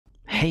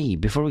Hey,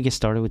 before we get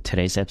started with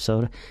today's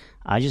episode,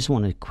 I just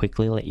want to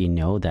quickly let you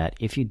know that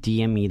if you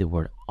DM me the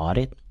word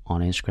audit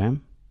on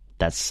Instagram,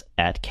 that's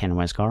at Ken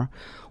Westgar,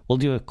 we'll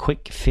do a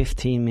quick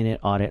 15-minute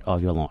audit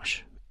of your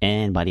launch.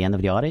 And by the end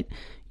of the audit,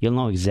 you'll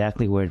know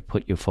exactly where to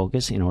put your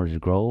focus in order to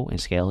grow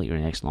and scale your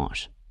next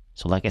launch.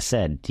 So like I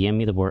said, DM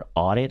me the word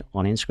audit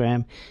on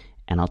Instagram,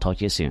 and I'll talk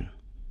to you soon.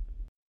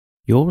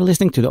 You're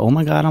listening to the Oh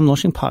My God, I'm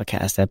Launching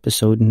podcast,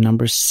 episode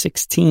number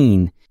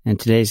 16. And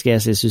today's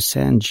guest is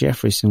Suzanne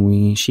Jeffreys,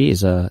 and she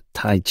is a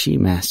Tai Chi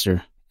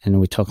master.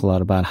 And we talk a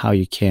lot about how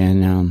you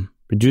can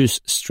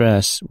reduce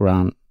stress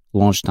around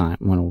launch time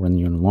when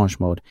you're in launch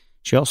mode.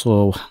 She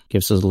also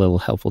gives us a little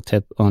helpful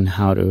tip on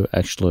how to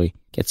actually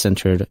get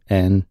centered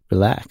and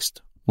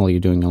relaxed while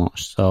you're doing your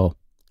launch. So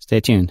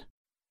stay tuned.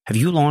 Have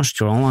you launched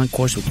your online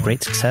course with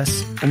great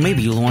success? Or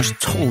maybe you launched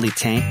totally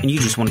tanked and you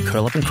just want to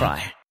curl up and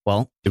cry.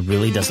 Well, it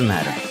really doesn't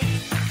matter.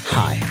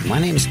 Hi, my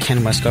name is Ken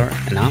Westgar,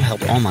 and I'll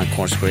help online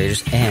course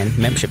creators and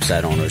membership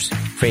site owners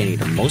creating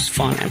the most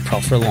fun and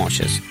profitable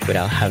launches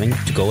without having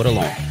to go it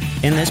alone.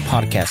 In this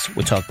podcast,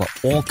 we talk about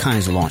all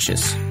kinds of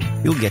launches.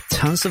 You'll get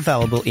tons of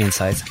valuable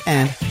insights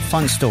and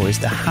fun stories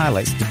that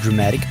highlights the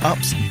dramatic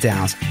ups,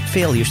 downs,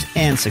 failures,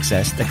 and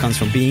success that comes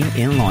from being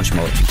in launch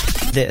mode.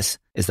 This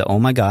is the Oh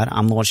My God,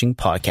 I'm Launching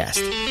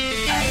podcast.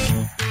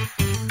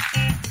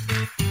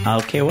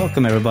 Okay,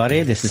 welcome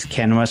everybody. This is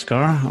Ken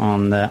Westgar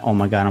on the Oh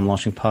My God, I'm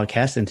Launching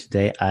podcast. And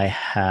today I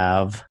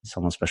have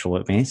someone special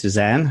with me.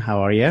 Suzanne, how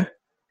are you?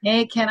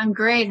 Hey, Ken, I'm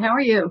great. How are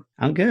you?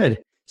 I'm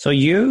good. So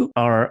you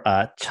are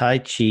a Tai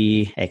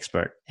Chi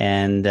expert,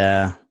 and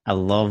I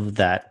love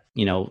that.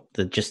 You know,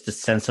 just the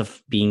sense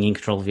of being in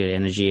control of your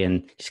energy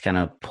and just kind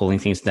of pulling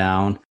things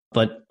down.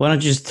 But why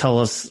don't you just tell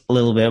us a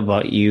little bit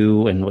about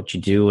you and what you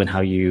do and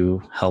how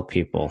you help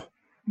people?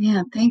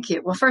 Yeah, thank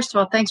you. Well, first of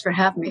all, thanks for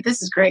having me.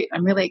 This is great.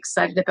 I'm really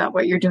excited about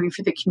what you're doing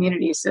for the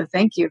community. So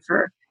thank you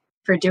for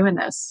doing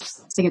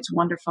this. I think it's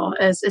wonderful.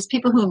 As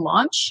people who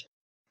launch,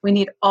 we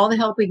need all the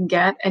help we can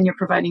get, and you're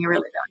providing a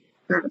really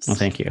valuable service. Well,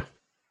 thank you.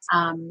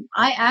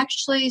 I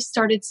actually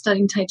started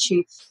studying Tai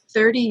Chi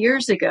 30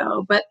 years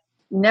ago, but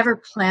never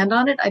planned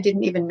on it. I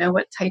didn't even know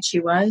what Tai Chi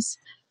was.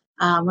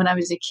 When I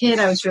was a kid,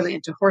 I was really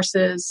into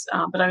horses,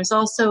 but I was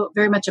also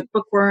very much a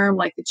bookworm,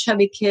 like the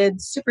chubby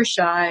kids, super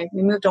shy.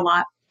 We moved a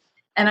lot,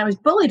 and I was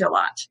bullied a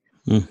lot.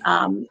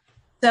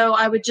 So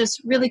I would just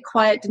really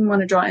quiet, didn't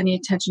want to draw any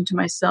attention to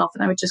myself,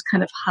 and I would just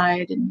kind of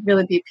hide and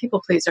really be a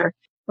people pleaser.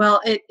 Well,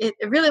 it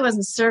really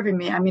wasn't serving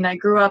me. I mean, I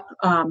grew up,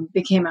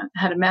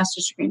 had a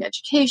master's degree in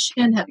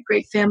education, had a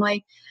great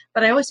family,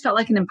 but I always felt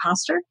like an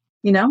imposter.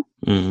 You know?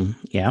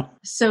 Yeah.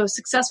 So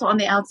successful on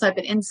the outside,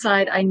 but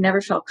inside, I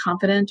never felt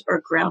confident or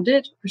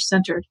grounded or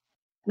centered.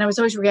 And I was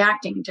always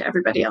reacting to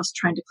everybody else,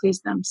 trying to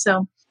please them.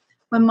 So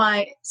when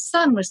my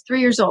son was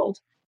 3 years old,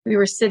 we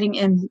were sitting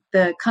in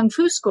the Kung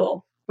Fu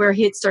school where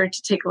he had started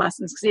to take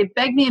lessons because he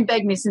had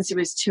begged me since he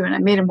was 2, and I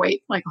made him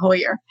wait like a whole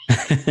year.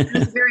 It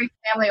was a very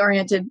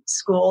family-oriented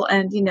school.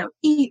 And,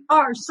 eat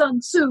our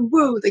Sun Tzu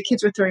Woo. The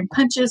kids were throwing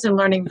punches and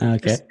learning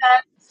respect,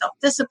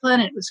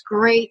 self-discipline. And it was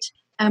great.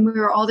 And we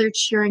were all there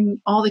cheering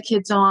all the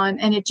kids on.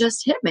 And it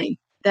just hit me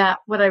that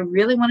what I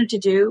really wanted to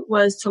do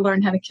was to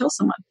learn how to kill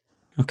someone.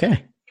 Okay. Yeah,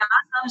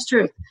 that's honest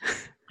truth.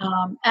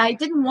 I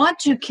didn't want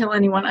to kill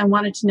anyone. I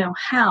wanted to know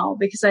how,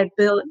 because I'd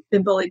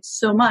been bullied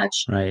so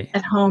much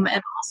at home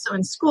and also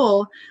in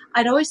school.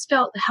 I'd always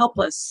felt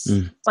helpless,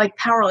 like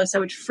powerless. I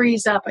would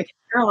freeze up. I get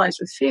paralyzed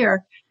with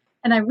fear.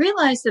 And I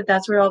realized that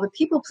that's where all the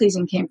people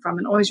pleasing came from,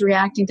 and always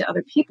reacting to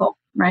other people,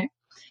 right?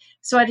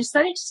 So I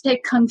decided to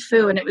take Kung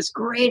Fu, and it was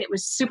great. It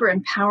was super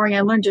empowering.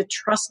 I learned to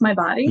trust my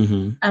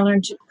body. I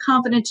learned to be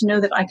confident to know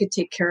that I could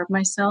take care of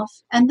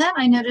myself. And then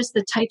I noticed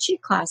the Tai Chi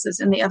classes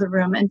in the other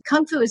room. And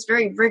Kung Fu is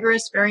very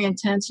rigorous, very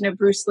intense.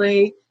 Bruce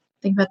Lee,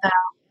 think about that.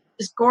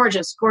 It's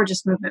gorgeous,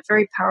 gorgeous movement,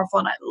 very powerful,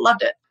 and I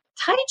loved it.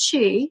 Tai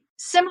Chi,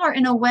 similar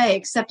in a way,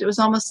 except it was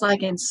almost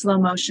like in slow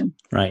motion.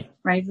 Right.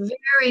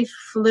 Very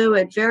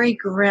fluid, very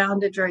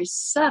grounded, very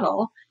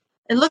subtle.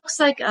 It looks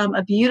like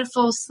a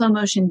beautiful slow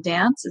motion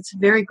dance. It's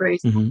very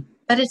graceful,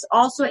 but it's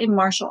also a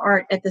martial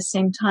art at the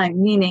same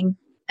time, meaning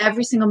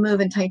every single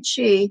move in Tai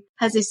Chi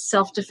has a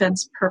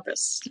self-defense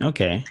purpose.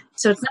 Okay.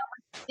 So it's not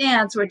like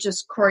dance where it's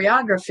just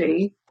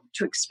choreography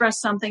to express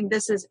something.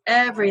 This is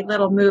every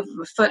little move of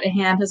a foot, a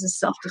hand has a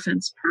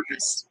self-defense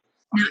purpose.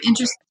 Now,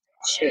 interesting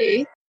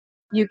Chi,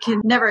 you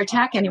can never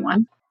attack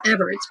anyone,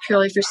 ever. It's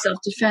purely for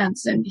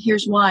self-defense, and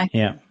here's why.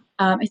 Yeah.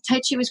 Tai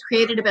Chi was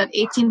created about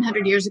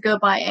 1,800 years ago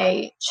by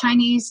a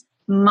Chinese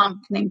monk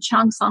named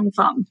Chang Song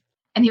Feng.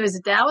 And he was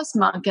a Taoist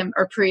monk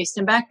or priest.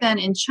 And back then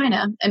in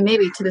China, and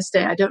maybe to this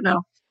day, I don't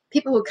know,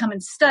 people would come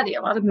and study,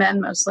 a lot of men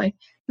mostly,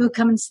 who would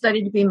come and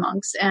study to be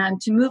monks. And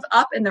to move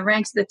up in the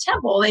ranks of the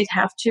temple, they'd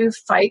have to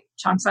fight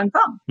Chang Song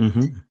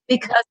Feng.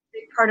 Because a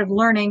big part of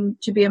learning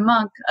to be a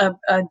monk, a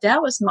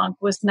Taoist monk,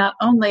 was not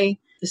only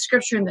the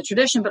scripture and the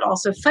tradition, but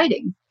also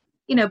fighting.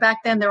 Back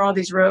then there were all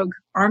these rogue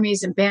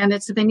armies and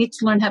bandits that they need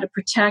to learn how to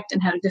protect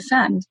and how to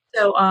defend.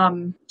 So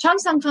Chang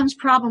Song Feng's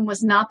problem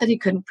was not that he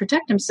couldn't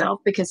protect himself,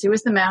 because he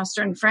was the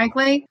master. And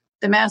frankly,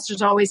 the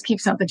masters always keep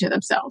something to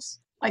themselves.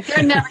 Like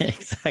they're never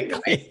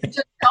exactly.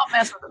 Just don't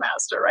mess with the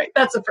master, right?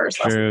 That's the first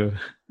True. lesson.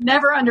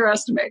 Never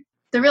underestimate.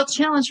 The real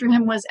challenge for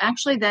him was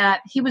actually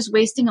that he was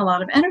wasting a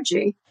lot of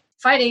energy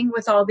fighting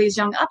with all these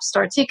young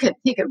upstarts. He could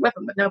whip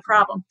them with no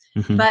problem.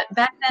 Mm-hmm. But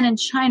back then in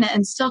China,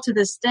 and still to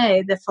this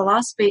day, the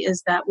philosophy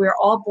is that we're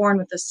all born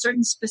with a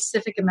certain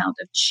specific amount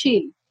of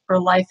qi, or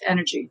life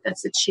energy.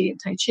 That's the qi in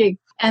Tai Chi.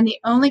 And the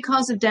only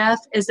cause of death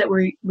is that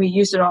we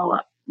used it all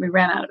up. We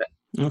ran out of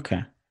it.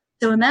 Okay.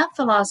 So in that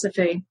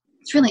philosophy,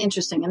 it's really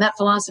interesting. In that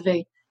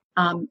philosophy,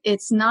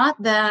 it's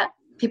not that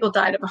people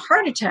died of a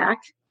heart attack.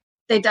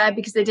 They died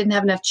because they didn't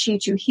have enough qi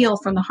to heal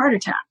from the heart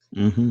attack.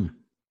 Mm-hmm.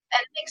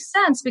 And it makes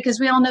sense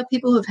because we all know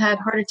people who've had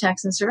heart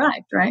attacks and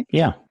survived, right?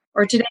 Yeah.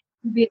 Or today,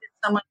 maybe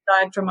someone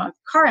died from a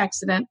car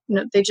accident.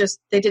 They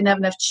didn't have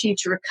enough qi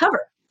to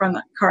recover from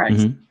the car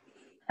accident. Mm-hmm.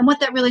 And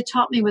what that really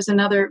taught me was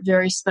another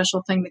very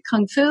special thing. The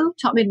Kung Fu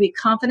taught me to be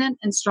confident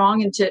and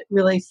strong and to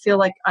really feel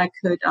like I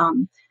could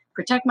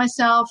protect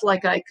myself,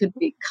 like I could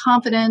be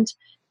confident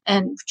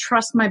and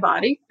trust my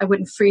body. I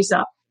wouldn't freeze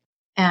up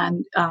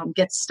and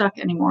get stuck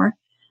anymore.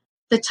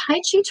 The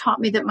Tai Chi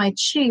taught me that my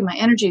qi, my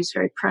energy, is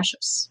very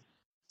precious.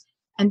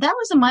 And that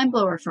was a mind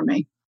blower for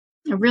me,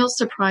 a real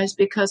surprise,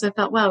 because I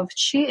thought, wow, if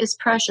qi is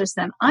precious,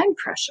 then I'm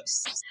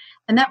precious.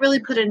 And that really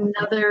put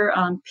another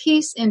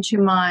piece into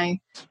my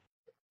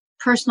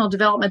personal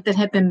development that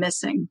had been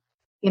missing.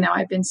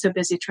 I've been so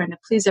busy trying to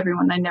please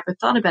everyone, I never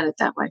thought about it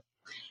that way.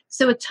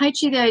 So with Tai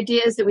Chi, the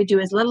idea is that we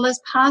do as little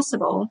as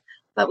possible,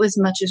 but as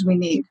much as we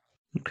need.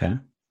 Okay.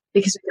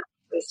 Because we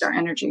don't waste our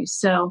energy.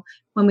 So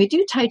when we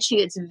do Tai Chi,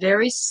 it's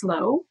very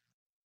slow.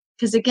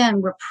 Because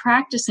again, we're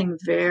practicing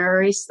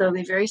very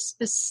slowly, very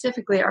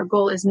specifically. Our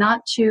goal is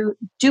not to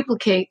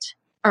duplicate.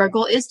 Our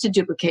goal is to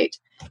duplicate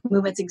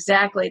movements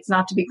exactly. It's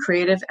not to be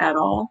creative at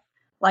all.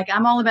 Like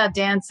I'm all about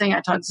dancing.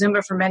 I taught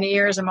Zumba for many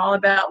years. I'm all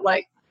about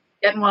like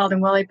getting wild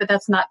and woolly, but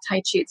that's not Tai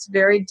Chi. It's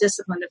very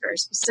disciplined and very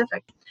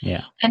specific.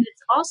 Yeah. And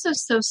it's also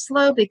so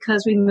slow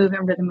because we move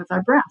in rhythm with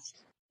our breath.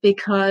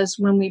 Because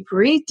when we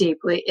breathe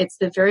deeply, it's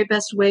the very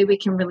best way we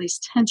can release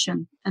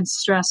tension and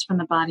stress from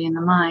the body and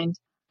the mind.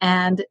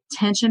 And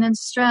tension and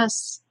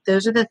stress,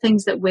 those are the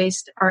things that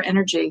waste our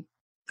energy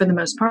for the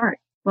most part.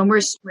 When we're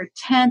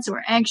tense and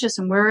we're anxious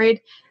and worried,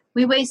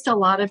 we waste a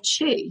lot of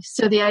qi.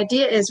 So the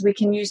idea is we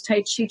can use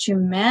Tai Chi to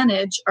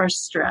manage our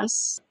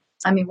stress.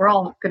 I mean, we're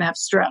all going to have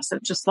stress.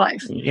 That's just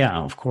life. Yeah,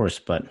 of course,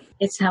 but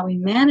it's how we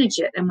manage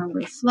it. And when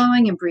we're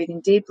flowing and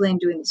breathing deeply and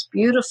doing these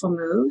beautiful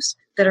moves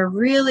that are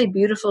really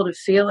beautiful to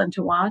feel and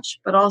to watch,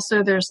 but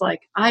also there's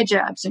like eye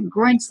jabs and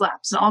groin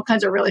slaps and all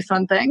kinds of really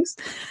fun things.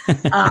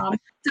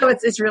 So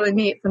it's really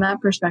neat from that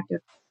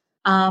perspective.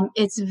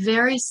 It's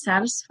very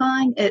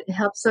satisfying. It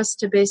helps us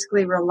to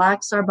basically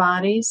relax our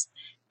bodies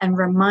and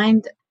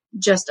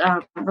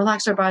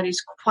relax our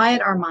bodies,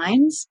 quiet our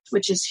minds,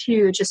 which is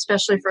huge,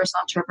 especially for us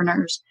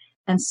entrepreneurs,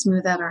 and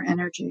smooth out our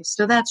energy.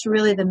 So that's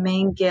really the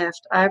main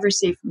gift I've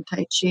received from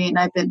Tai Chi, and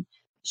I've been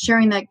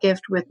sharing that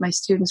gift with my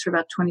students for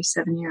about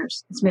 27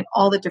 years. It's made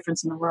all the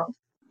difference in the world.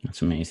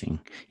 That's amazing.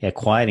 Yeah,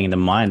 quieting the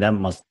mind,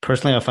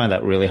 personally, I find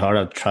that really hard.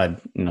 I've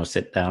tried,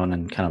 sit down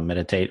and kind of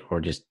meditate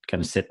or just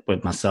kind of sit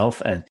with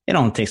myself. And it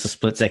only takes a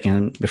split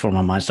second before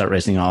my mind starts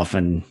racing off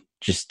and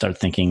just start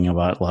thinking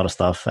about a lot of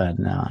stuff.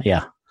 And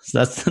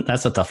so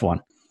that's a tough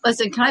one.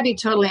 Listen, can I be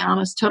totally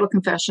honest? Total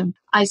confession.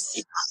 I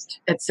sucked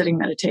at sitting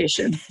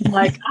meditation.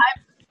 Like,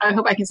 I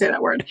hope I can say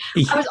that word.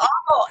 I was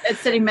awful at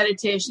sitting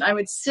meditation. I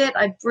would sit,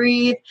 I'd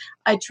breathe,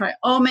 I'd try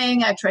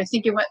oming, I'd try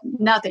thinking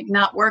nothing,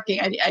 not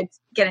working. I'd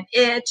get an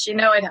itch,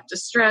 I'd have to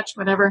stretch,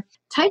 whatever.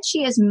 Tai Chi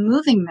is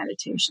moving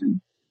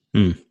meditation.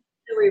 So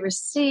we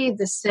receive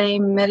the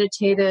same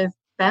meditative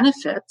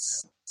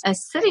benefits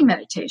as sitting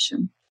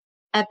meditation.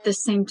 At the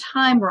same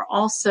time, we're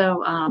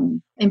also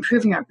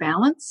improving our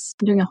balance,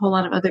 doing a whole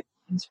lot of other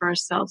things for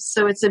ourselves.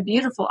 So it's a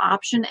beautiful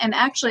option. And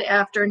actually,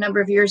 after a number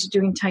of years of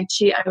doing Tai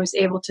Chi, I was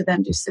able to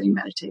then do sitting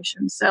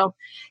meditation. So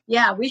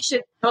yeah, we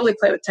should totally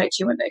play with Tai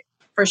Chi one day,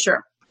 for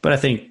sure. But I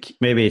think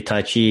maybe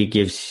Tai Chi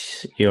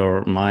gives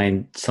your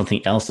mind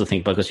something else to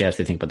think about, because you have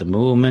to think about the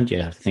movement,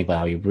 you have to think about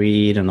how you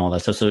breathe and all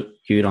that stuff. So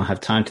you don't have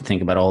time to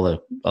think about all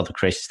the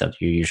crazy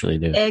stuff you usually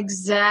do.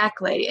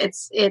 Exactly.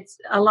 It's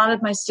a lot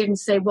of my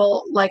students say,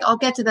 well, like I'll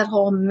get to that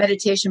whole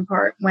meditation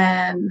part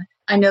when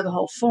I know the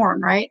whole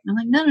form, right? And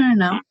I'm like,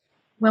 no.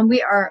 When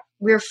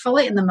we're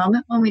fully in the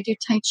moment when we do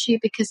Tai Chi,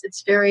 because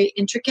it's very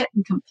intricate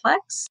and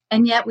complex.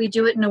 And yet we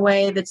do it in a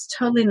way that's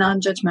totally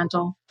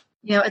non-judgmental.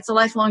 It's a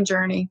lifelong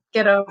journey.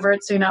 Get over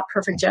it so you're not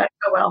perfect yet.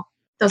 Oh, well,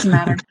 doesn't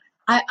matter.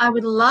 I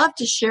would love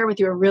to share with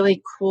you a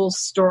really cool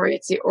story.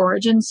 It's the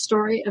origin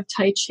story of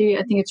Tai Chi.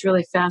 I think it's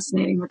really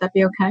fascinating. Would that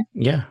be okay?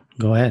 Yeah,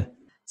 go ahead.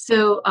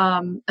 So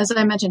as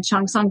I mentioned,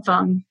 Chang Sung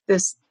Feng,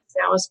 this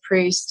Taoist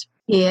priest,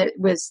 he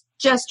was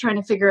just trying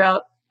to figure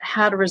out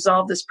how to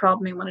resolve this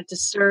problem. He wanted to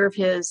serve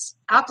his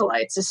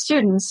acolytes, his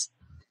students,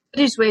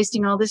 but he's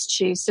wasting all this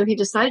chi. So he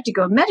decided to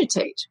go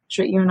meditate, which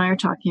what you and I are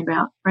talking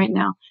about right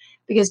now.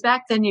 Because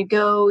back then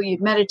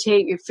you'd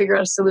meditate, you'd figure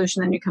out a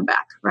solution, then you come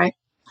back, right?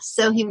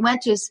 So he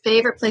went to his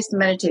favorite place to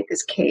meditate,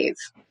 this cave.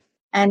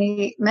 and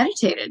he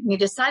meditated. And he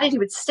decided he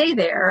would stay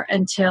there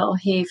until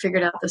he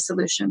figured out the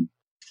solution.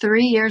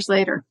 3 years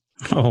later.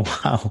 Oh,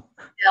 wow.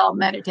 Still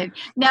meditated.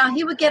 Now,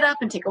 he would get up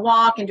and take a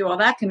walk and do all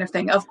that kind of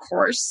thing. Of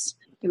course,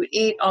 he would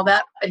eat all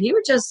that, but he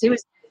was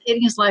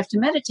dedicating his life to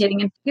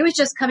meditating, and he was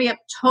just coming up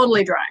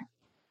totally dry.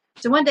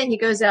 So one day he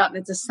goes out and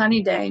it's a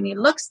sunny day, and he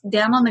looks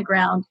down on the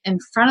ground in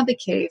front of the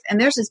cave, and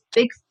there's this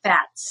big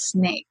fat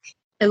snake.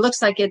 It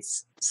looks like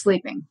it's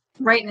sleeping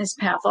right in his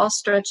path, all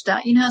stretched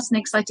out. You know how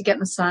snakes like to get in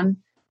the sun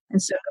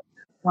and soak up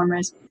the warm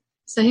rays?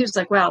 So he was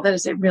like, wow, that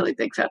is a really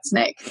big fat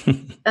snake.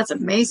 That's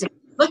amazing.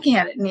 Looking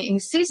at it, and he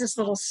sees this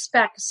little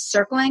speck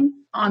circling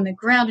on the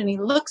ground, and he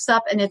looks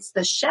up, and it's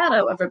the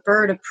shadow of a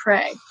bird of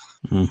prey.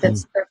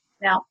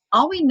 Now,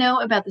 all we know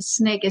about the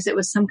snake is it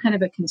was some kind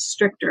of a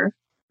constrictor.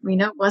 We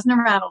know it wasn't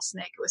a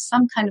rattlesnake. It was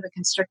some kind of a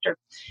constrictor.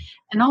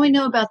 And all we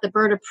know about the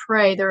bird of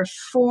prey, there are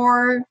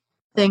 4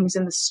 things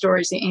in the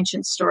stories, the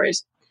ancient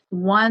stories.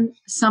 One,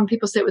 some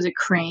people say it was a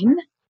crane.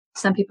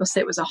 Some people say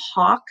it was a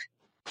hawk.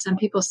 Some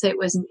people say it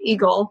was an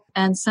eagle.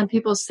 And some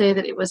people say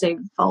that it was a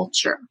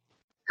vulture.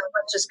 So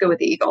let's just go with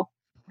the eagle,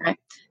 right?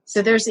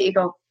 So there's the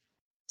eagle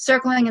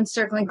circling and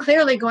circling,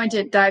 clearly going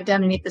to dive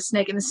down and eat the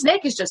snake. And the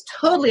snake is just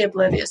totally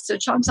oblivious. So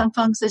Chong Song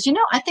Fung says,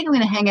 I think I'm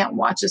going to hang out and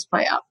watch this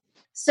play out.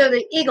 So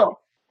the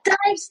eagle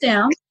dives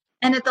down,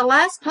 and at the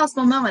last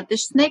possible moment, the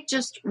snake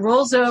just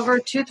rolls over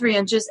 2-3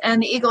 inches,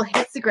 and the eagle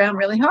hits the ground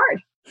really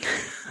hard.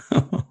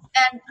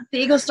 And the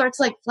eagle starts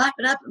like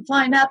flapping up and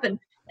flying up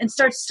and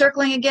starts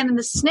circling again, and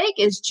the snake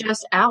is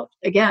just out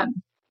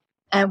again.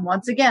 And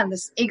once again,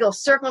 this eagle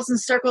circles and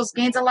circles,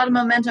 gains a lot of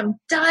momentum,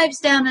 dives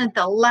down, and at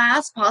the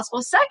last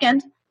possible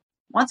second,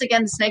 once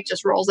again, the snake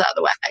just rolls out of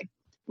the way.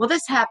 Well,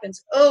 this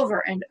happens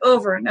over and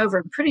over and over.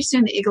 And pretty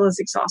soon the eagle is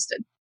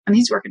exhausted. I mean,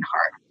 he's working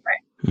hard,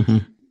 right?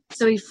 Mm-hmm.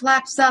 So he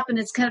flaps up, and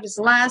it's kind of his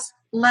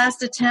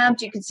last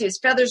attempt. You can see his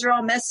feathers are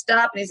all messed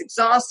up, and he's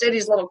exhausted.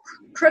 He's a little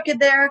crooked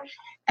there,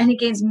 and he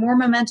gains more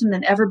momentum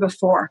than ever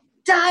before.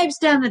 Dives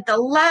down at the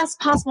last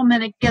possible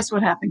minute. Guess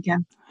what happened,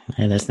 Ken?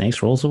 And the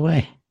snake rolls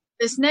away.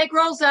 The snake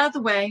rolls out of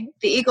the way.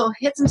 The eagle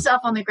hits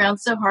himself on the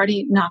ground so hard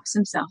he knocks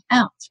himself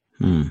out.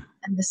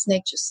 And the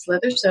snake just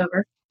slithers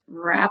over,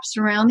 wraps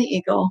around the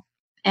eagle,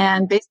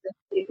 and basically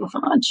the eagle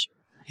for lunch.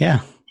 Yeah.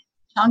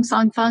 Chong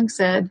Song Fung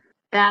said,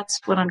 that's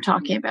what I'm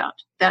talking about.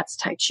 That's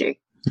Tai Chi.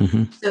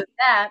 Mm-hmm. So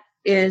that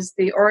is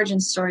the origin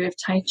story of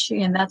Tai Chi,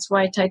 and that's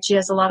why Tai Chi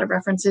has a lot of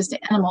references to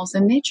animals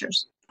and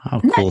natures.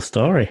 Oh, cool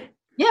story.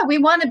 Yeah, we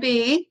want to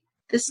be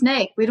the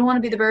snake. We don't want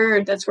to be the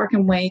bird that's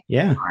working way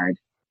too hard.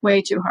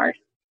 Way too hard.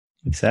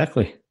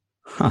 Exactly.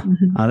 Huh.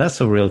 Mm-hmm. Oh, that's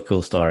a really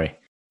cool story.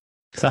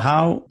 So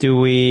how do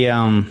we,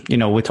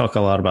 we talk a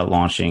lot about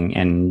launching,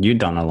 and you've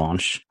done a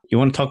launch. You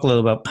want to talk a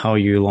little about how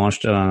you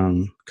launched,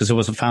 because it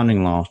was a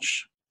founding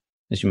launch,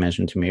 as you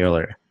mentioned to me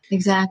earlier.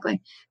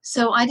 Exactly.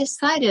 So I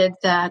decided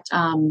that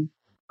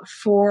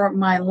for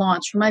my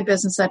launch, for my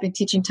business, I've been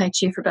teaching Tai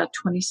Chi for about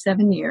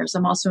 27 years.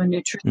 I'm also a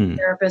nutrition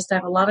therapist. I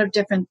have a lot of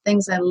different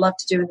things I love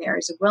to do in the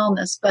areas of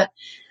wellness, but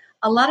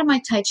a lot of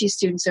my Tai Chi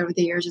students over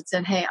the years had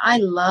said, hey, I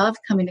love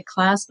coming to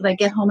class, but I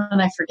get home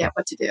and I forget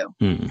what to do.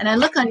 And I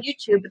look on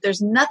YouTube, but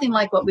there's nothing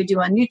like what we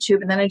do on YouTube.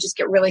 And then I just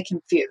get really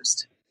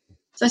confused.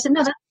 So I said,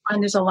 no, that's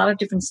fine. There's a lot of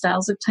different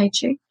styles of Tai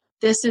Chi.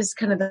 This is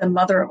kind of the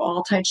mother of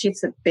all Tai Chi.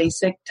 It's the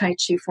basic Tai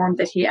Chi form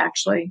that he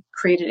actually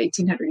created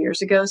 1,800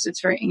 years ago. So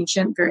it's very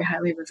ancient, very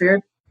highly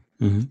revered.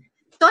 Mm-hmm.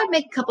 So I'd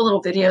make a couple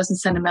little videos and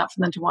send them out for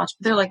them to watch.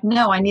 But they're like,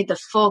 no, I need the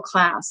full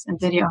class and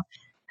video.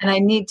 And I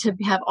need to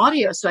have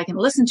audio so I can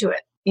listen to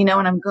it. When I'm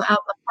out in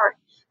the park.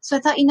 So I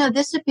thought,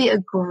 this would be a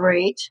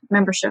great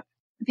membership.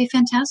 It'd be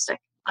fantastic.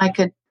 I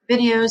could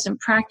videos and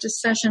practice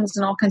sessions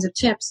and all kinds of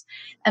tips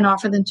and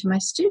offer them to my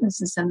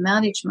students and send them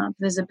out each month.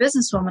 And as a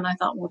businesswoman, I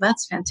thought, well,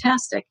 that's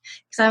fantastic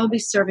because I will be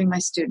serving my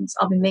students.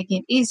 I'll be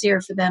making it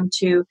easier for them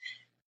to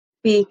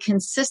be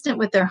consistent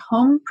with their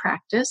home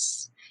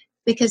practice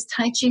because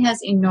Tai Chi has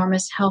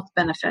enormous health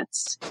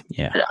benefits.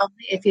 Yeah. But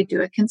only if you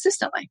do it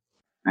consistently,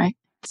 right?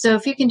 So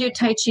if you can do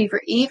Tai Chi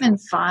for even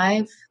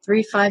 7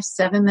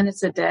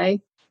 minutes a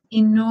day,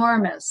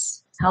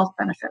 enormous health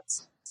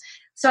benefits.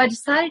 So I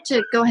decided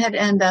to go ahead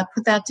and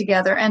put that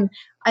together. And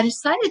I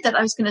decided that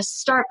I was going to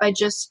start by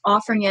just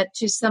offering it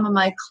to some of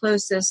my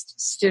closest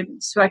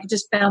students who I could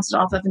just bounce it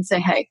off of and say,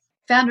 hey,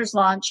 Founders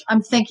Launch,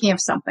 I'm thinking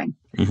of something.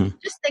 Mm-hmm.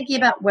 Just thinking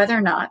about whether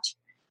or not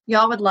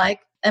y'all would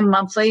like a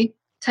monthly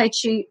Tai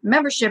Chi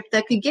membership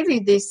that could give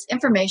you this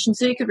information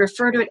so you could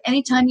refer to it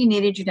anytime you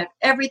needed. You'd have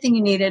everything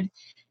you needed.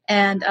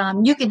 And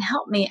you can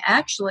help me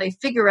actually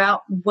figure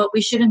out what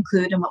we should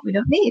include and what we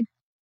don't need.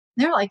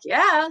 And they're like,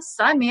 yeah,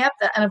 sign me up.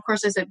 And of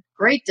course, I said,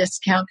 great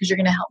discount because you're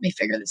going to help me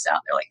figure this out.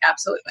 They're like,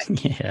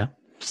 absolutely. Yeah.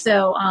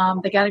 So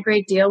they got a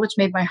great deal, which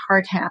made my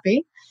heart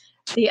happy.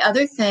 The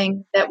other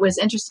thing that was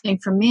interesting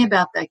for me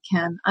about that,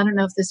 Ken, I don't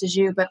know if this is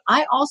you, but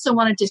I also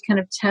wanted to kind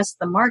of test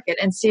the market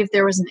and see if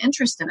there was an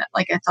interest in it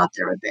like I thought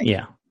there would be.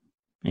 Yeah,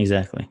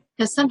 exactly.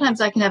 Because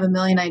sometimes I can have a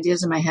million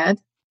ideas in my head,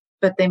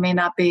 but they may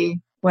not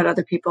be what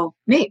other people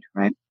need,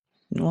 right?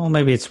 Well,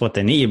 maybe it's what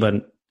they need,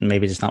 but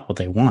maybe it's not what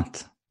they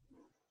want.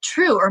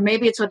 True. Or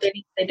maybe it's what they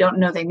need. They don't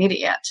know they need it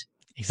yet.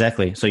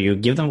 Exactly. So you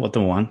give them what they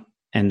want,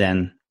 and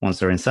then once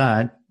they're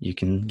inside, you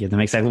can give them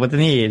exactly what they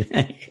need.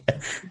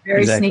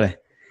 Very exactly. sneaky.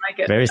 I like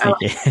it. Very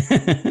sneaky.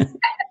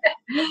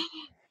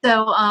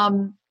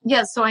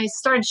 So I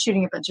started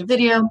shooting a bunch of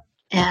video,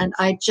 and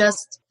I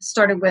just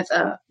started with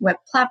a web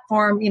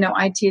platform.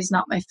 IT is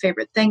not my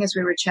favorite thing, as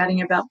we were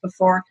chatting about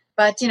before.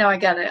 But, I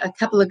got a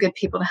couple of good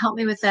people to help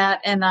me with that.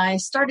 And I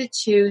started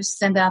to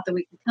send out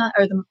the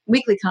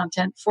weekly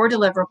content for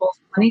deliverables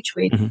on each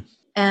week. Mm-hmm.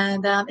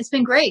 And it's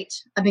been great.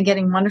 I've been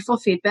getting wonderful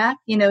feedback.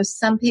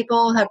 Some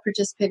people have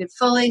participated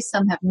fully,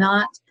 some have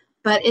not.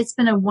 But it's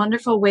been a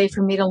wonderful way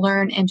for me to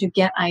learn and to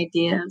get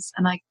ideas.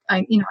 And I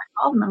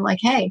call them. I'm like,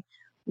 hey,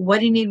 what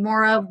do you need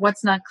more of?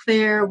 What's not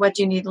clear? What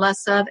do you need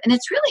less of? And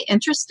it's really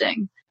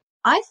interesting.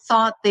 I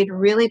thought they'd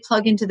really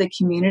plug into the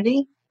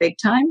community big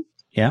time.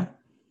 Yeah.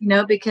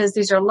 Because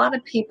these are a lot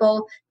of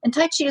people, and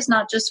Tai Chi is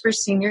not just for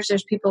seniors.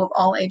 There's people of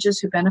all ages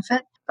who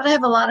benefit. But I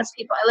have a lot of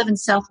people. I live in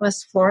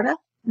Southwest Florida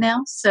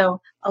now,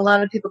 so a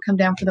lot of people come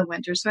down for the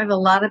winter. So I have a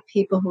lot of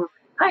people who are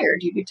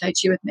retired who do Tai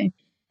Chi with me.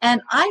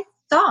 And I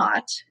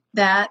thought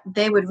that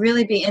they would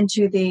really be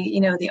into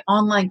the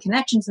online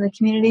connections in the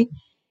community.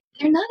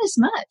 They're not as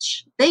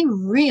much. They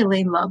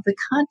really love the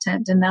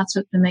content, and that's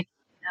what's been making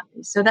me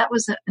happy. So that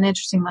was an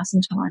interesting lesson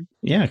to learn.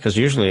 Yeah, because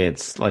usually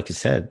it's like you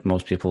said,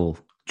 most people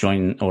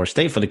join or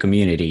stay for the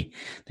community.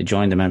 They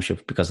join the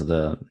membership because of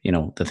the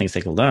things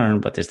they can learn,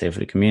 but they stay for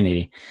the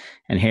community.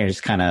 And here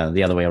it's kind of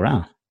the other way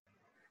around.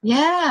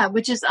 Yeah,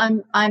 which is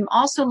I'm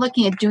also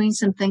looking at doing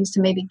some things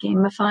to maybe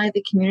gamify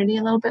the community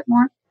a little bit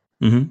more.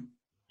 Mm-hmm.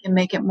 And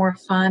make it more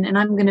fun. And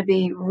I'm going to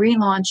be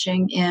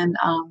relaunching in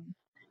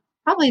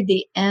probably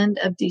the end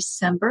of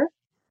December,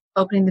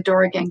 opening the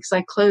door again because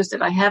I closed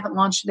it. I haven't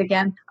launched it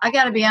again. I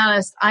got to be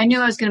honest. I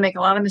knew I was going to make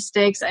a lot of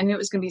mistakes. I knew it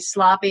was going to be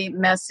sloppy,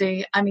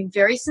 messy. I mean,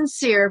 very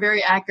sincere,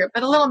 very accurate,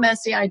 but a little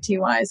messy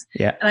IT-wise.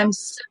 Yeah. And I'm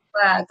so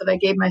glad that I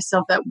gave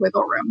myself that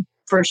wiggle room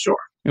for sure.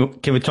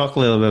 Can we talk a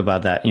little bit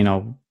about that?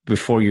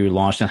 Before you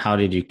launched, and how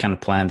did you kind of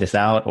plan this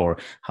out, or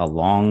how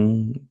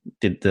long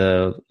did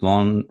the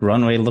long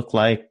runway look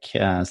like,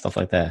 stuff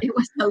like that? It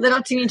was a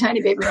little teeny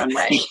tiny baby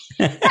runway.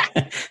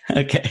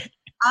 Okay.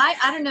 I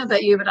don't know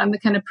about you, but I'm the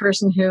kind of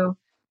person who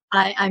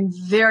I'm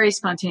very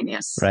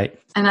spontaneous. Right.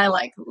 And I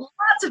like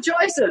lots of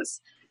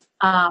choices.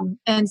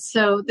 And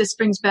so this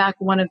brings back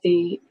one of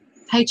the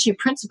Tai Chi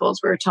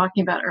principles we were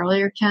talking about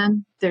earlier,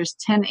 Ken. There's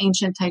 10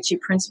 ancient Tai Chi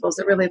principles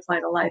that really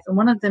apply to life. And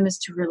one of them is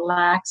to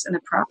relax in a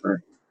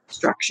proper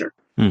structure.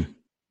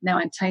 Now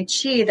in Tai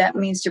Chi, that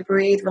means to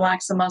breathe,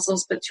 relax the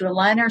muscles, but to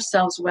align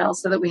ourselves well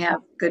so that we have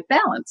good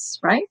balance,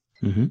 right?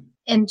 Mm-hmm.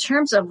 In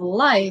terms of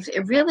life,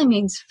 it really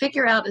means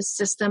figure out a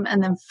system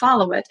and then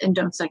follow it and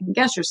don't second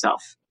guess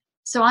yourself.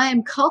 So I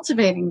am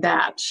cultivating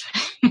that.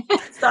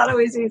 It's not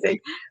always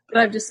easy,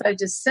 but I've decided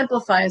to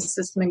simplify a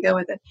system and go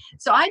with it.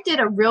 So I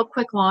did a real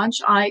quick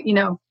launch. I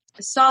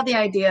saw the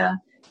idea,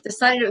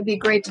 decided it would be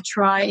great to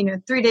try,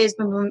 3 days,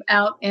 boom, boom,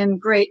 out,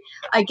 and great.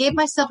 I gave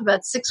myself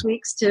about 6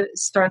 weeks to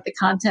start the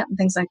content and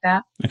things like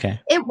that. Okay.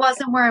 It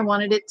wasn't where I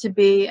wanted it to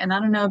be. And I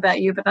don't know about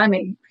you, but I'm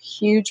a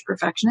huge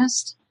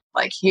perfectionist.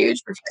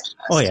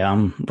 Oh, yeah.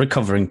 I'm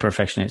recovering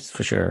perfectionist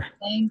for sure.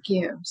 Thank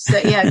you. So,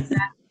 yeah. Exactly.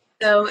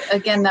 So,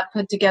 again, that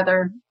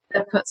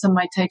put some of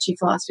my Tai Chi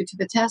philosophy to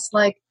the test.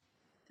 Like,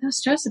 don't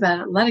stress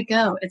about it. Let it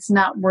go. It's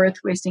not worth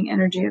wasting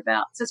energy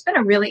about. So it's been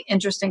a really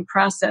interesting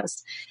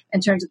process in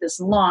terms of this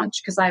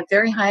launch because I have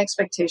very high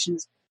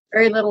expectations,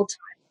 very little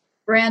time,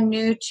 brand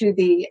new to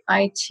the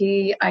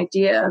IT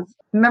idea of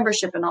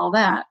membership and all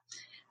that.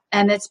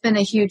 And it's been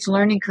a huge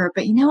learning curve.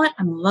 But you know what?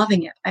 I'm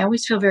loving it. I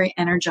always feel very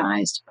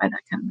energized by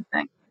that kind of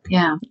thing.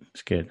 Yeah.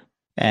 That's good.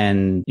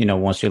 And,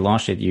 once you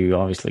launched it, you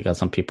obviously got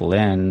some people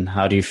in.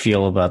 How do you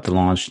feel about the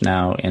launch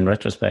now in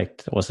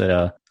retrospect? Was it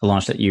a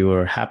launch that you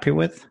were happy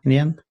with in the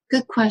end?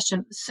 Good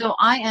question. So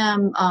I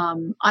am,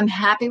 I'm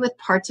happy with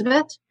parts of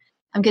it.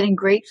 I'm getting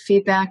great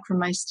feedback from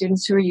my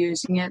students who are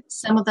using it.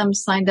 Some of them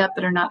signed up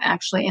but are not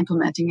actually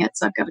implementing it.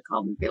 So I've got to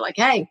call them and be like,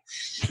 hey,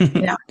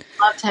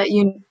 love to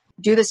you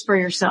do this for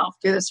yourself,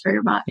 do this for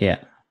your body.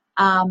 Yeah.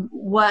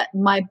 What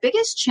my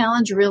biggest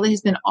challenge really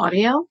has been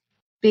audio.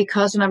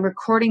 Because when I'm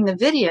recording the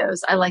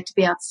videos, I like to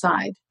be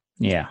outside.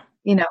 Yeah.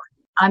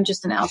 I'm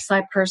just an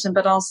outside person,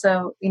 but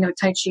also,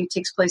 Tai Chi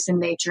takes place in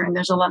nature and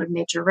there's a lot of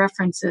nature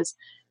references.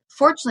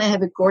 Fortunately, I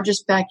have a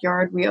gorgeous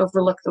backyard. We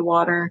overlook the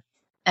water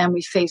and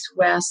we face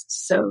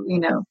west. So,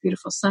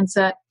 beautiful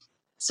sunset.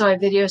 So I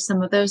video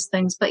some of those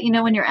things. But,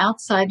 when you're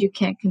outside, you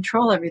can't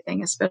control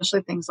everything,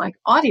 especially things like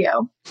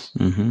audio.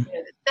 Mm-hmm.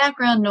 There's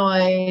background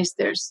noise,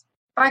 there's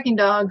barking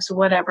dogs,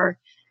 whatever.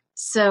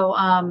 So,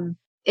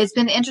 it's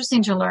been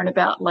interesting to learn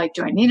about, like,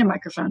 do I need a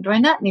microphone? Do I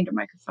not need a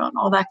microphone?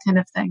 All that kind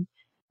of thing.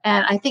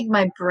 And I think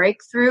my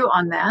breakthrough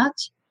on that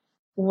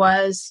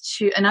was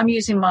and I'm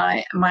using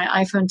my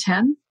iPhone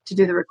 10 to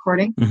do the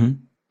recording,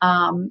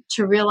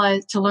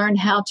 to learn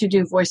how to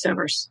do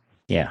voiceovers.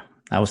 Yeah.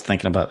 I was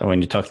thinking about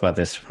when you talked about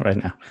this right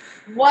now.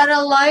 What a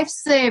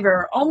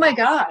lifesaver. Oh my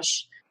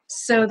gosh.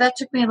 So that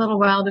took me a little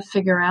while to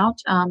figure out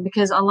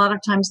because a lot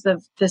of times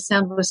the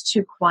sound was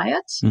too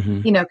quiet,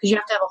 because you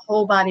have to have a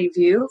whole body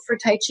view for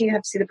Tai Chi. You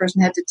have to see the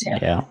person head to tail.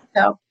 Yeah.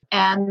 So,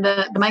 and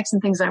the mics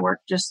and things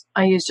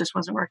I used just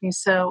wasn't working.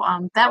 So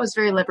that was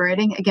very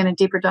liberating. Again, a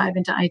deeper dive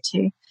into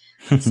IT.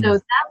 So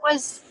that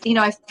was,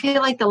 I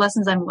feel like the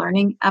lessons I'm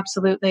learning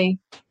absolutely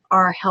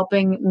are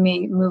helping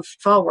me move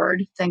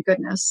forward. Thank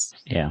goodness.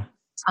 Yeah.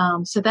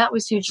 So that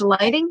was huge.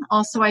 Lighting.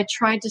 Also, I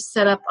tried to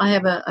set up, I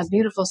have a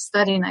beautiful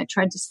study and I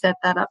tried to set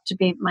that up to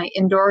be my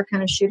indoor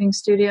kind of shooting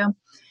studio.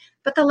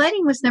 But the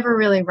lighting was never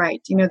really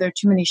right. There are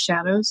too many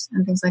shadows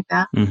and things like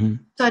that.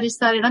 So I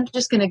decided I'm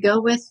just going to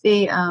go with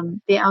the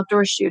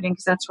outdoor shooting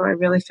because that's where I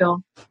really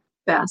feel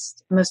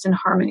best, most in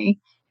harmony.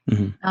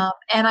 And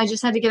I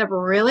just had to get up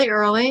really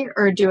early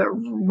or do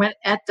it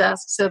at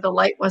dusk so the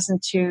light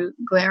wasn't too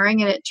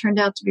glaring. And it turned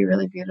out to be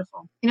really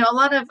beautiful. A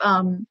lot of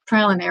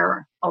trial and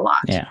error, a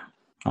lot. Yeah.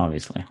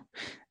 Obviously.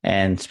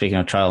 And speaking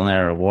of trial and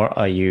error, what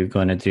are you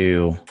going to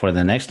do for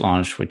the next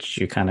launch, which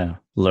you kind of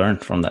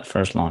learned from that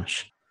first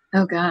launch?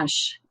 Oh,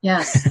 gosh.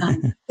 Yes.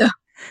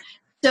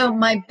 So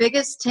my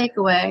biggest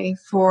takeaway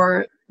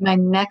for my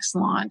next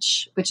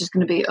launch, which is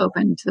going to be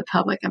open to the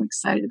public, I'm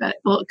excited about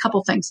it. Well, a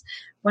couple things.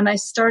 When I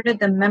started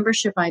the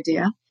membership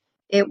idea,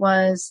 it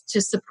was to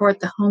support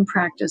the home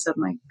practice of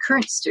my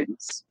current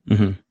students.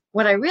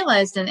 What I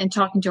realized in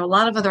talking to a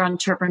lot of other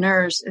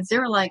entrepreneurs is they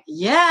were like,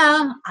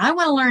 yeah, I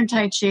want to learn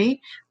Tai Chi.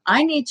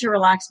 I need to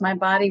relax my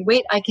body.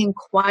 Wait, I can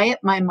quiet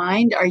my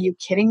mind. Are you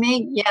kidding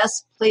me?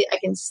 Yes, please. I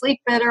can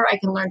sleep better. I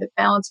can learn to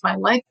balance my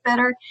life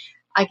better.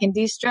 I can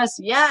de-stress.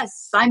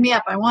 Yes, sign me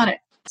up. I want it.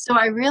 So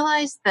I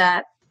realized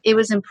that it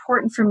was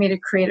important for me to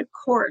create a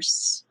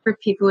course for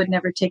people who had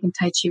never taken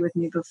Tai Chi with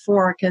me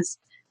before because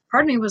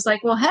part of me was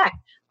like, well, heck,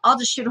 I'll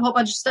just shoot a whole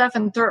bunch of stuff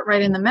and throw it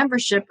right in the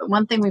membership. But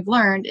one thing we've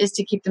learned is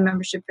to keep the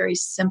membership very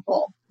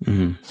simple so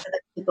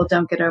that people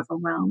don't get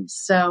overwhelmed.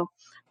 So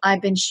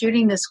I've been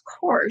shooting this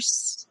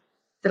course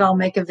that I'll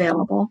make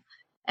available,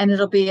 and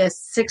it'll be a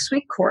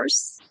 6-week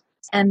course.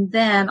 And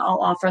then I'll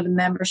offer the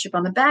membership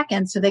on the back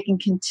end so they can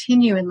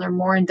continue and learn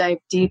more and dive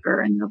deeper,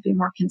 and it'll be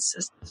more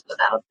consistent. So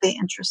that'll be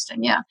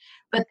interesting. Yeah.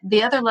 But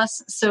the other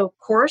lesson, so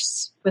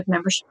course with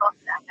membership on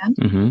the back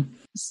end.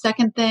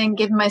 Second thing,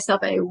 giving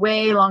myself a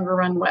way longer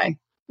runway.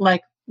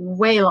 Like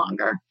way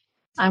longer.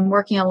 I'm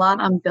working a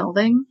lot on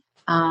building,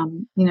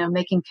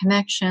 making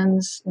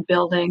connections,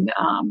 building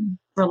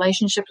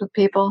relationships with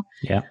people.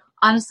 Yeah.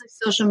 Honestly,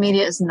 social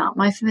media is not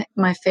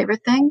my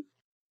favorite thing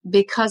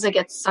because I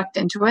get sucked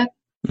into it,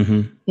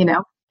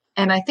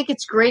 and I think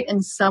it's great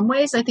in some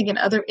ways. I think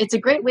it's a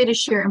great way to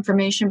share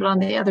information, but on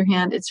the other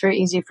hand, it's very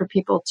easy for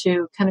people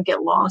to kind of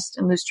get lost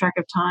and lose track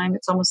of time.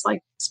 It's almost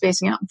like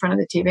spacing out in front of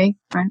the TV,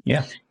 right?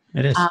 Yeah,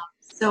 it is.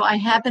 So I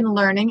have been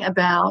learning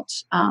about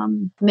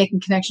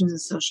making connections in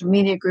social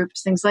media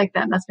groups, things like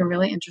that. And that's been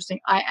really interesting.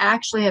 I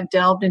actually have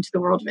delved into the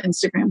world of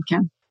Instagram,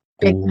 Ken.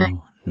 Big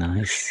thing.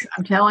 Nice.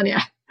 I'm telling you.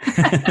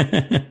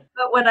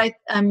 But what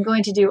I'm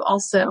going to do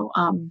also,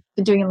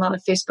 been doing a lot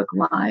of Facebook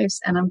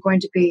Lives, and I'm going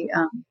to be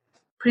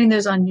putting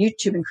those on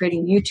YouTube and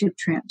creating a YouTube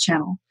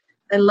channel.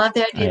 I love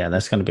the idea. Oh, yeah,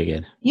 that's going to be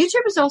good.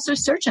 YouTube is also a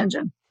search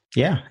engine.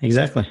 Yeah,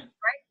 exactly.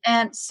 Right.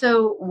 And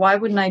so why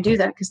wouldn't I do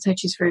that? Because Tai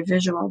Chi is very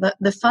visual.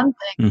 The fun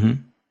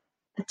thing,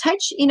 the Tai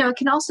Chi, it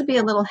can also be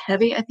a little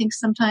heavy, I think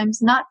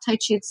sometimes, not Tai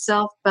Chi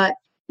itself, but,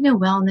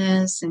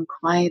 wellness and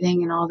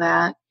quieting and all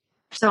that.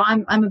 So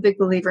I'm a big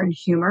believer in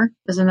humor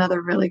as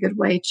another really good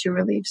way to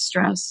relieve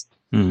stress.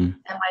 And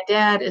my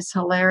dad is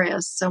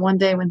hilarious. So one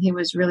day when he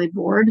was really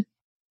bored,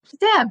 I said,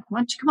 Dad, why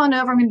don't you come on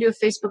over? I'm going to do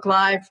a Facebook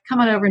Live. Come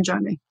on over and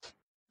join me.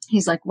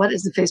 He's like, what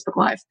is the Facebook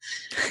Live?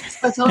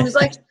 So I told him, he's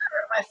like,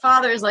 my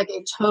father is like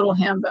a total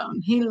ham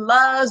bone. He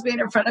loves being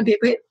in front of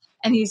people,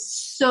 and he's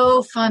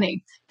so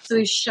funny. So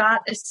he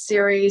shot a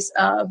series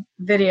of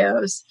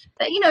videos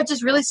that,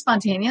 just really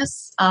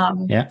spontaneous.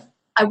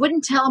 I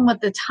wouldn't tell him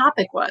what the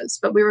topic was,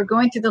 but we were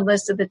going through the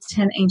list of the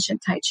 10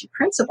 ancient Tai Chi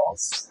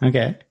principles.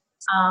 Okay.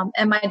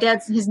 And my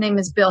dad's, his name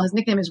is Bill. His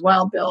nickname is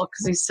Wild Bill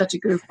because he's such a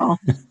goofball.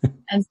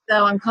 And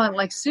so I'm calling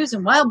like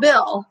Susan, Wild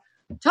Bill,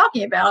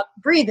 talking about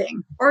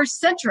breathing or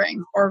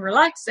centering or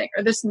relaxing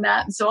or this and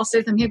that. And so I'll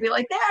say to him, he'll be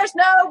like, there's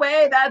no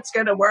way that's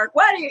going to work.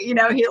 Why do you,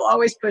 he'll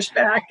always push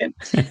back. And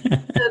so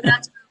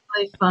that's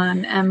really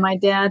fun. And my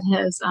dad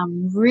has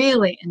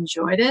really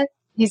enjoyed it.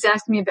 He's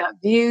asking me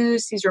about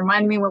views. He's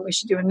reminding me when we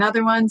should do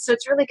another one. So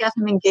it's really got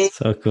him engaged.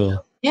 So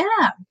cool.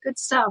 Yeah, good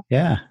stuff.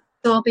 Yeah.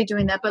 So I'll be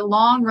doing that. But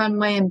long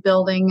runway and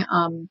building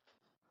an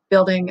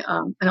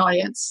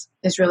audience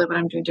is really what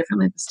I'm doing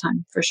differently this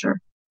time, for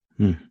sure.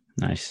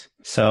 Nice.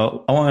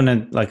 So I want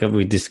to, like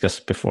we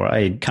discussed before,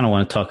 I kind of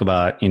want to talk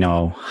about,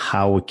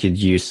 how we could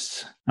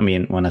use,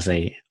 when I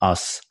say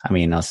us,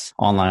 us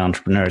online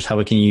entrepreneurs, how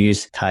we can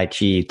use Tai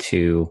Chi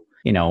to,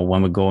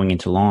 when we're going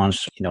into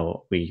launch,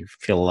 we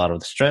feel a lot of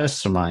the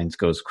stress, our minds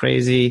goes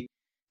crazy.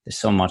 There's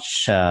so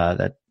much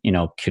that,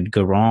 could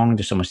go wrong.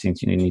 There's so much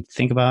things you need to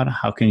think about.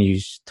 How can you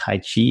use Tai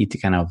Chi to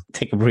kind of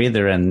take a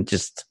breather and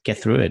just get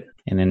through it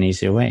in an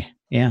easier way?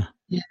 Yeah.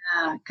 Yeah,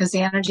 because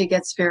the energy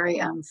gets very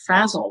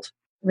frazzled.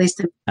 At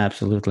least,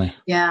 absolutely.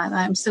 Yeah, and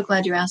I'm so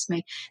glad you asked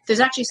me. There's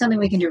actually something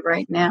we can do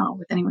right now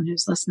with anyone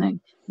who's listening.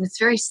 And it's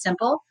very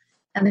simple.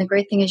 And the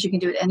great thing is you can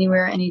do it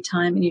anywhere,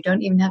 anytime, and you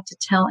don't even have to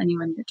tell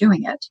anyone you're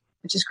doing it,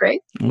 which is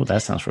great. Oh,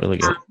 that sounds really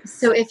good.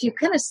 So if you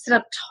kind of sit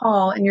up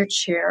tall in your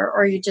chair,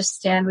 or you just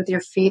stand with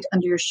your feet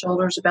under your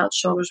shoulders, about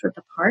shoulder width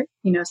apart,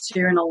 so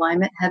you're in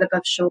alignment, head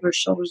above shoulders,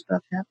 shoulders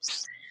above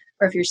hips.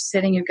 Or if you're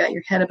sitting, you've got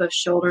your head above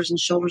shoulders and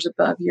shoulders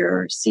above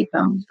your seat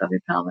bones, above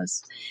your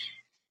pelvis.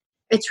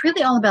 It's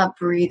really all about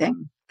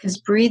breathing, because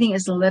breathing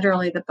is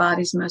literally the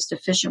body's most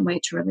efficient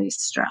way to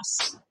release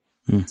stress.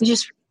 You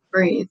just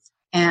breathe.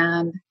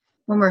 And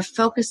when we're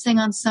focusing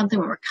on something,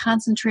 when we're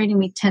concentrating,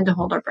 we tend to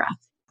hold our breath.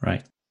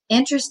 Right.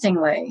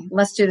 Interestingly,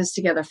 let's do this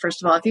together.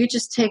 First of all, if you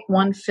just take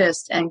one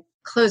fist and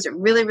close it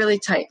really, really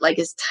tight, like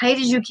as tight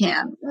as you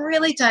can,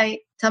 really tight.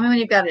 Tell me when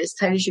you've got it as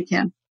tight as you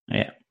can.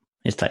 Yeah,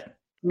 it's tight.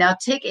 Now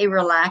take a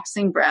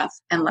relaxing breath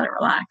and let it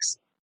relax.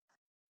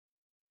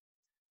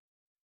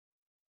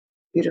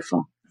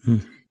 Beautiful.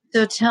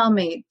 So tell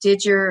me,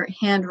 did your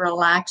hand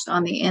relax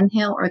on the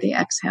inhale or the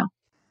exhale?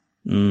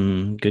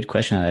 Good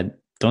question. I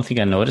don't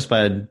think I noticed,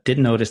 but I did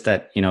notice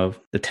that,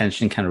 the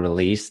tension kind of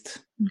released.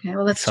 Okay,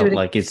 well, let's do it. Felt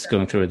like it's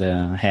going through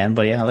the hand,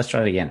 but yeah, let's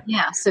try it again.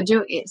 Yeah, so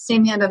do it.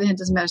 Same hand, other hand,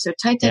 doesn't matter. So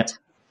tight, tight,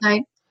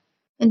 tight.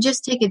 And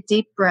just take a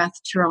deep breath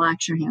to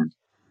relax your hand.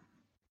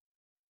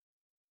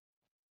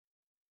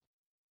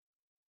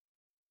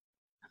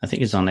 I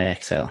think it's on the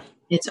exhale.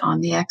 It's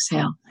on the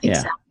exhale. Yeah.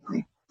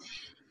 Exactly.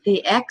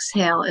 The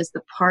exhale is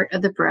the part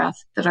of the breath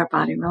that our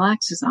body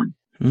relaxes on.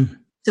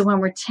 So when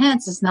we're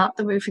tense, it's not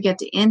that we forget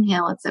to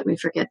inhale, it's that we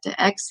forget to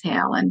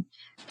exhale. And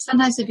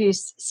sometimes if you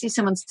see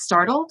someone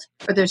startled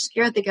or they're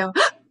scared, they go,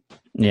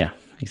 yeah,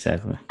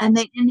 exactly. And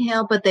they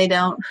inhale, but they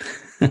don't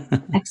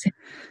exhale.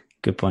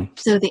 Good point.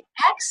 So the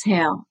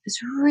exhale is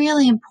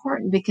really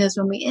important, because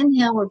when we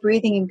inhale, we're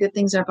breathing in good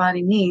things our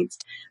body needs.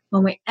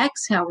 When we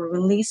exhale, we're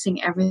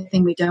releasing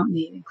everything we don't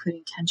need,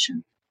 including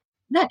tension.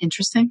 Isn't that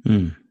interesting?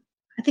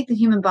 I think the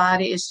human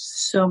body is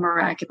so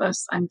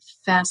miraculous. I'm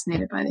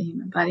fascinated by the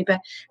human body.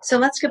 But so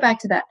let's go back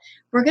to that.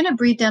 We're going to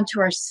breathe down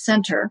to our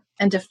center,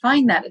 and to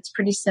find that, it's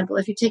pretty simple.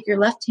 If you take your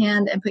left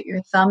hand and put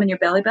your thumb in your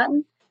belly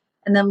button,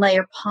 and then lay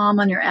your palm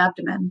on your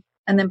abdomen,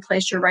 and then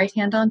place your right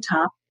hand on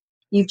top,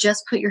 you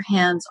just put your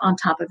hands on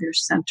top of your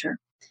center.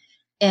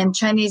 In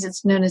Chinese,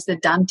 it's known as the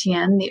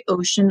Dantian, the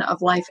ocean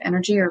of life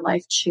energy or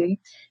life qi.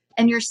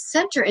 And your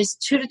center is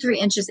 2 to 3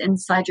 inches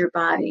inside your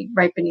body,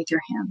 right beneath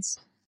your hands.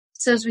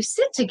 So as we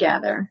sit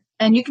together,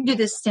 and you can do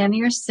this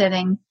standing or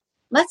sitting,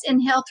 let's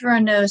inhale through our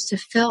nose to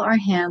fill our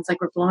hands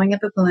like we're blowing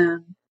up a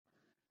balloon.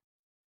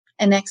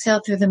 And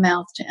exhale through the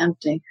mouth to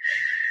empty.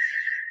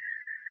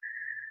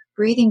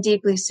 Breathing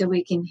deeply so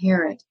we can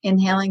hear it.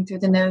 Inhaling through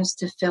the nose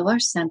to fill our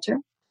center.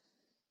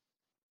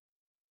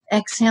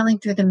 Exhaling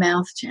through the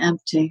mouth to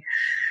empty.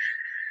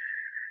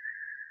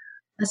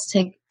 Let's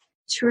take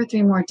 2 or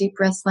 3 more deep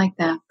breaths like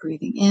that.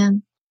 Breathing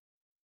in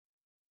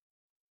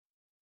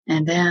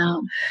and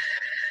out.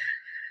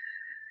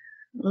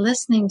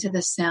 Listening to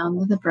the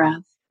sound of the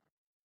breath.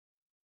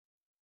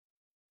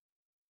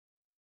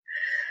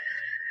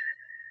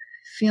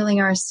 Feeling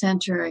our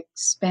center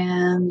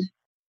expand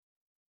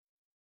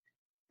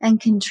and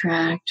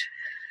contract.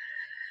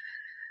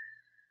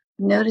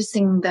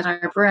 Noticing that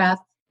our breath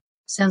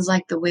sounds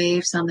like the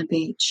waves on the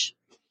beach,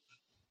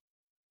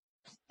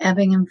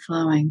 ebbing and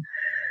flowing.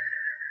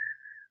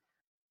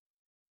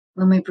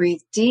 When we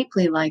breathe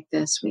deeply like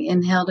this, we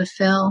inhale to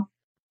fill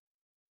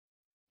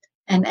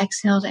and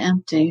exhale to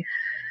empty.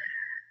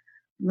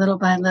 Little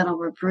by little,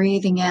 we're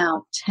breathing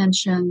out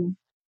tension,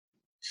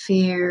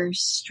 fear,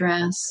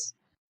 stress,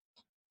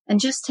 and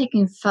just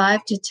taking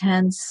 5 to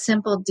 10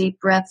 simple deep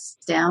breaths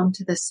down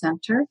to the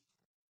center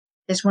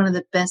is one of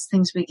the best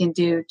things we can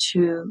do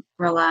to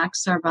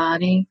relax our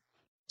body,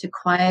 to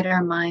quiet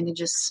our mind, and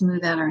just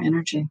smooth out our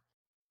energy.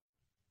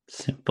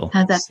 Simple.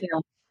 How'd that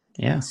feel?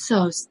 Yeah.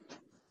 So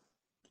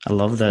I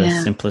love the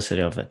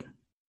simplicity of it.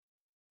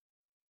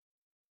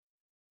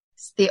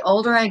 The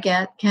older I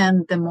get,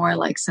 Ken, the more I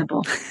like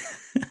simple.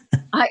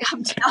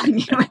 I'm telling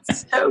you,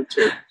 it's so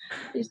true.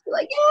 I used to be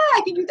like, yeah,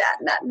 I can do that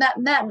and that and that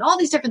and that and all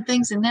these different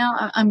things. And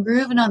now I'm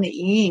grooving on the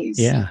ease.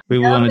 Yeah. We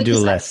want to do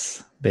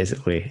less,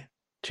 basically,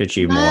 to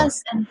achieve more.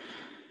 And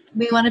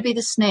we want to be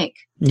the snake.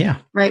 Yeah.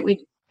 Right?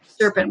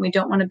 Serpent. We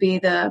don't want to be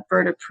the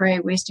bird of prey,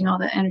 wasting all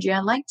that energy.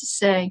 I like to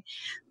say,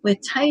 with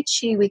Tai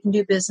Chi, we can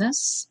do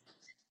business,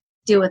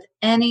 deal with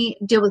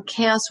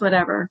chaos,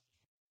 whatever,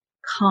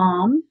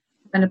 calm,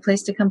 find a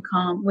place to come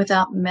calm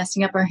without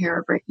messing up our hair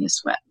or breaking a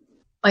sweat.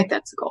 Like,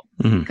 that's the goal.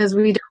 Because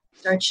we don't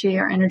our chi,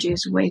 our energy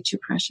is way too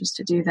precious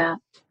to do that.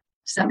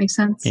 Does that make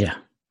sense? Yeah,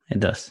 it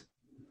does.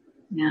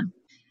 Yeah.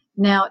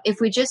 Now, if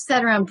we just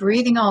sat around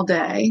breathing all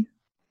day,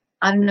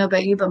 I don't know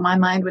about you, but my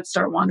mind would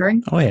start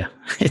wandering. Oh, yeah.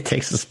 It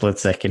takes a split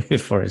second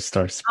before it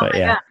starts. But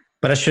God.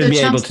 But I should be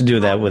able to do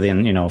that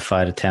within,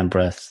 5 to 10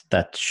 breaths.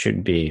 That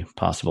should be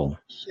possible.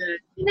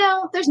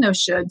 No, there's no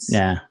shoulds.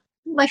 Yeah.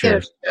 Like sure.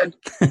 It should.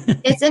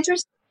 It's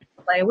interesting.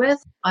 play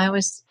with. I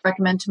always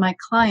recommend to my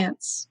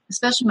clients,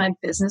 especially my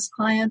business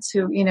clients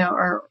who,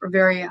 are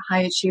very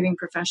high achieving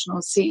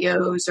professionals,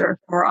 CEOs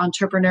or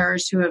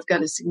entrepreneurs who have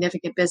got a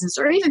significant business,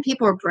 or even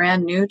people who are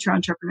brand new to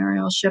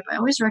entrepreneurship. I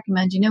always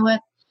recommend,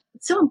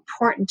 it's so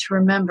important to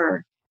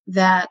remember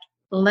that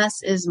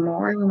less is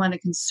more. We want to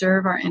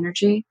conserve our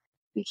energy.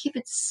 We keep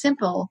it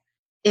simple.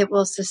 It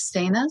will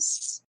sustain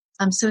us.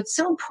 So it's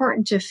so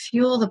important to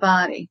fuel the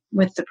body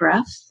with the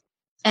breath.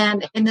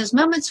 And in those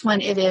moments when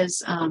it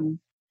is,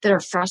 that are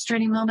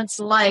frustrating moments,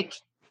 like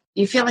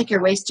you feel like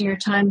you're wasting your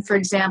time. For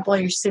example,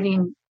 you're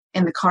sitting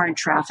in the car in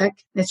traffic.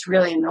 It's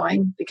really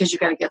annoying because you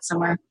got to get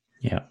somewhere.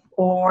 Yeah.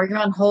 Or you're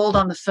on hold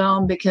on the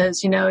phone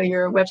because,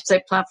 your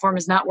website platform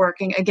is not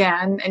working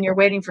again and you're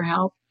waiting for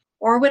help.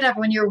 Or whatever,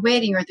 when you're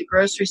waiting or at the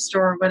grocery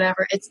store or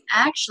whatever, it's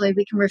actually,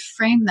 we can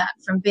reframe that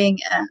from being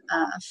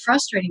a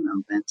frustrating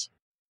moment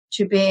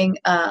to being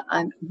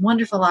a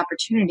wonderful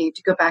opportunity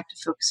to go back to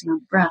focusing on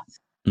the breath.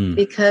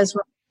 Because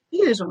what we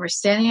do is when we're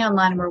standing in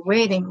line and we're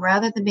waiting,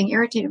 rather than being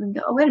irritated, we can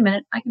go, oh, wait a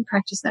minute, I can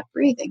practice that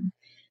breathing.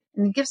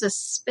 And it gives us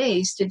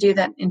space to do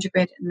that and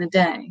integrate it in the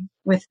day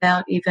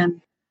without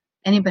even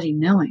anybody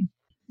knowing.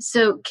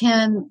 So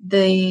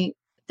the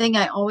thing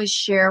I always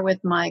share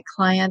with my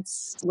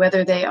clients,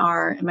 whether they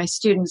are my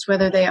students,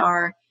 whether they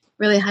are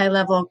really high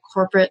level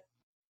corporate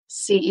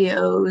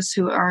CEOs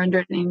who are under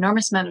an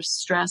enormous amount of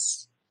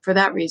stress for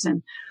that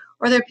reason,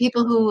 or they're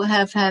people who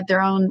have had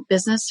their own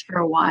business for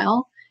a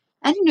while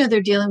and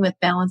they're dealing with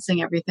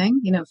balancing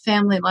everything,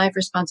 family, life,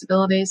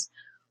 responsibilities,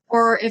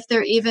 or if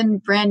they're even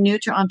brand new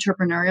to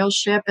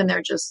entrepreneurship and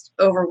they're just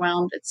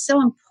overwhelmed. It's so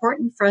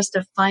important for us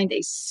to find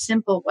a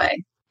simple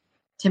way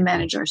to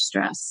manage our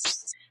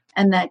stress.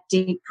 And that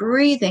deep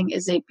breathing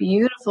is a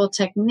beautiful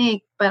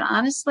technique. But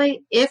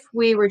honestly, if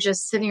we were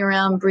just sitting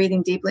around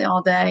breathing deeply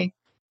all day,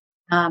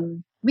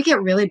 we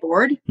get really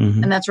bored.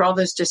 Mm-hmm. And that's where all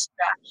those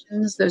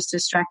distractions, those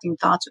distracting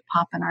thoughts would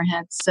pop in our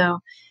heads. So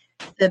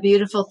the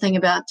beautiful thing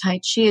about Tai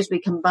Chi is we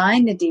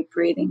combine the deep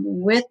breathing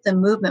with the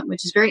movement,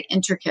 which is very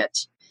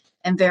intricate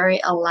and very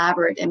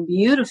elaborate and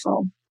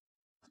beautiful,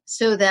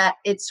 so that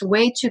it's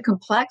way too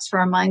complex for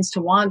our minds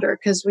to wander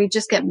because we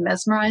just get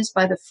mesmerized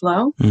by the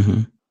flow.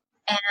 Mm-hmm.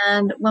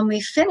 And when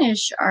we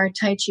finish our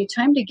Tai Chi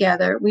time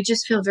together, we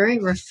just feel very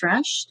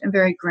refreshed and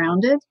very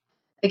grounded.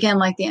 Again,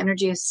 like the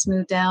energy is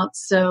smoothed out.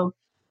 So,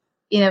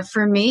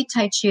 for me,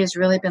 Tai Chi has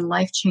really been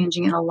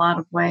life-changing in a lot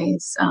of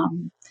ways.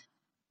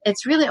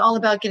 It's really all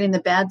about getting the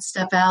bad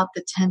stuff out,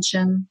 the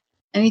tension,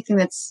 anything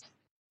that's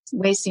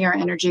wasting our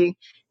energy,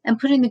 and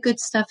putting the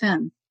good stuff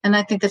in. And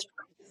I think that's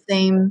the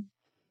same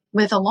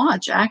with a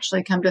launch,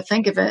 actually, come to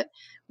think of it.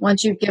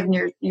 Once you've given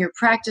your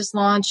practice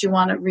launch, you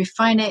want to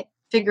refine it,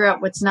 figure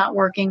out what's not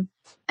working,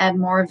 add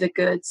more of the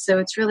good. So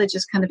it's really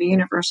just kind of a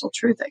universal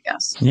truth, I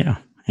guess. Yeah,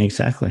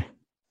 exactly.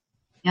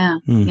 Yeah,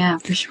 yeah,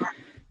 for sure.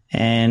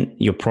 And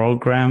your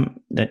program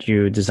that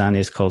you designed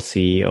is called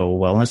CEO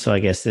Wellness. So I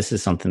guess this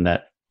is something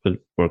that would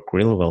work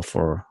really well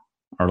for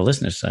our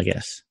listeners, I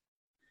guess.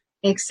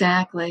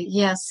 Exactly.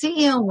 Yeah,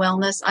 CEO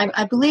Wellness.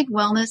 I believe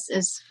wellness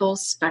is full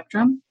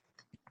spectrum.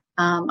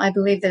 I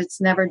believe that it's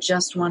never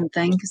just one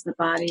thing because the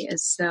body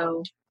is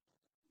so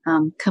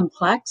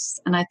complex.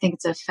 And I think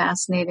it's a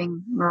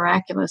fascinating,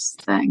 miraculous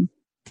thing.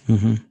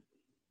 Mm-hmm.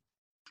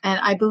 And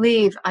I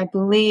believe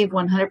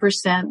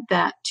 100%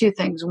 that two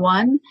things.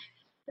 One,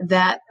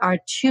 that our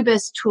two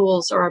best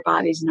tools are our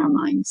bodies and our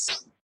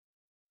minds.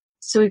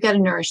 So we've got to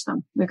nourish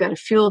them. We've got to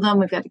fuel them.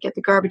 We've got to get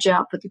the garbage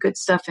out, put the good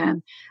stuff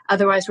in.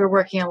 Otherwise, we're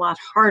working a lot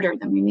harder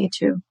than we need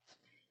to.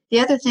 The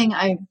other thing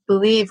I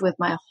believe with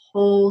my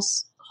whole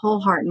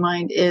heart and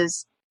mind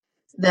is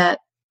that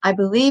I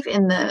believe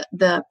in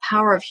the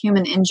power of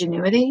human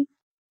ingenuity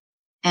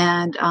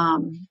and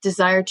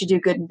desire to do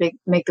good and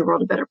make the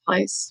world a better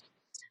place.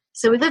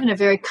 So we live in a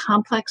very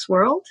complex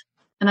world,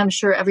 and I'm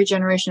sure every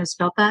generation has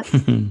felt that.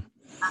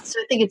 So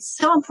I think it's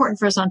so important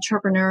for us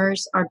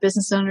entrepreneurs, our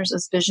business owners,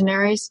 as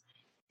visionaries,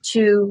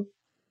 to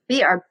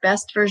be our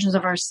best versions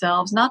of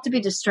ourselves, not to be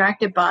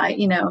distracted by,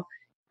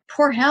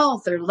 poor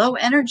health or low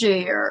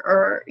energy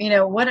or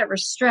whatever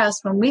stress,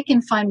 when we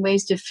can find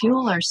ways to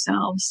fuel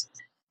ourselves,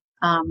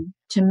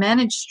 to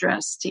manage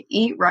stress, to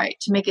eat right,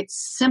 to make it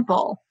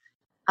simple.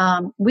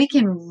 We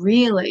can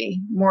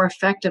really more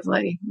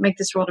effectively make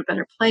this world a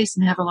better place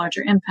and have a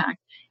larger impact.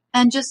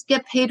 And just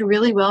get paid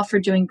really well for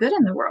doing good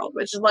in the world,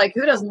 which is like,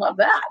 who doesn't love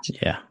that?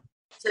 Yeah.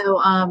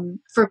 So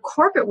for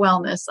corporate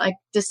wellness, I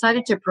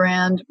decided to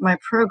brand my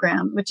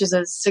program, which is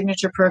a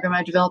signature program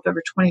I developed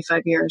over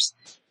 25 years.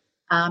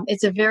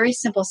 It's a very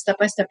simple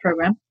step-by-step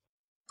program.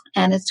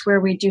 And it's where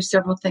we do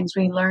several things.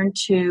 We learn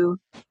to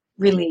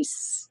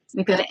release.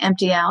 We've got to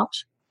empty out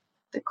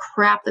the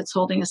crap that's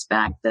holding us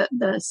back,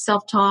 the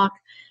self-talk,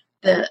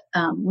 the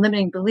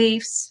limiting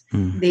beliefs,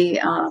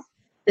 the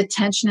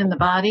tension in the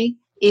body,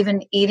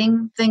 even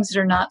eating things that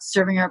are not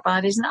serving our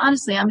bodies. And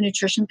honestly, I'm a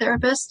nutrition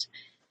therapist,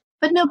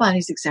 but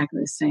nobody's exactly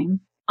the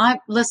same. I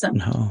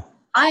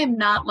am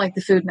not like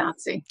the food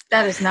Nazi.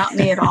 That is not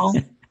me at all.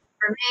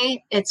 For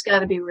me, it's got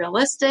to be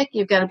realistic.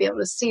 You've got to be able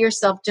to see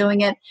yourself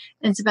doing it.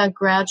 And it's about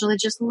gradually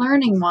just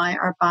learning why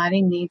our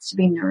body needs to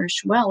be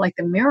nourished well, like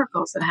the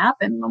miracles that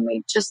happen when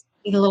we just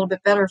eat a little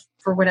bit better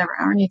for whatever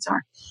our needs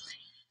are.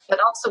 But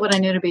also what I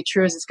knew to be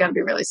true is it's got to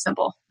be really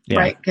simple,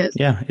 right? Because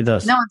it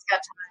does. No one's got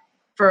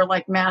time for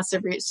like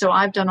massive so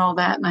I've done all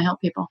that and I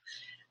help people.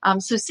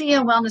 So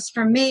CEO Wellness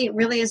for me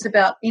really is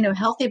about,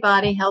 healthy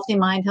body, healthy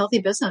mind, healthy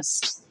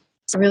business.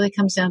 It really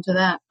comes down to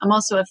that. I'm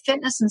also a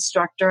fitness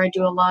instructor. I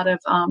do a lot of,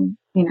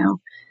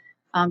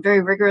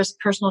 very rigorous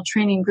personal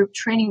training, group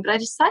training, but I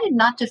decided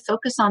not to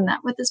focus on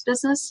that with this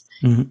business.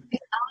 Mm-hmm.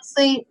 Because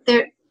honestly,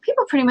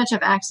 people pretty much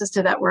have access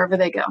to that wherever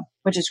they go,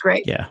 which is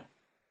great. Yeah.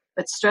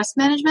 But stress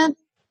management,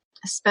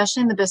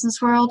 especially in the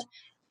business world,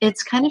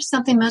 it's kind of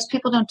something most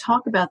people don't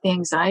talk about. The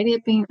anxiety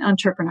of being an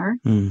entrepreneur,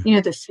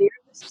 the fear,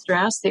 the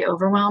stress, the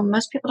overwhelm.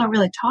 Most people don't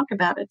really talk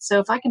about it. So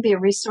if I can be a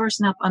resource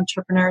and help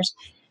entrepreneurs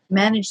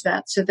manage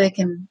that so they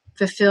can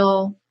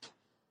fulfill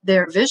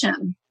their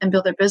vision and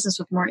build their business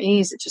with more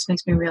ease, it just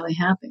makes me really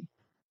happy.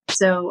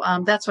 So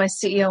that's why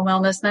CEO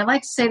Wellness. And I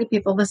like to say to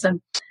people,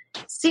 listen,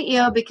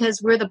 CEO,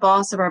 because we're the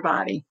boss of our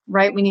body,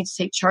 right? We need to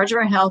take charge of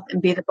our health and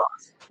be the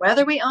boss.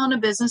 Whether we own a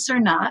business or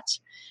not,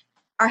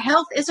 our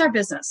health is our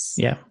business.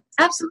 Yeah.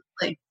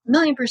 Absolutely.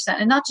 1,000,000%.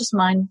 And not just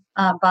mind,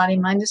 body,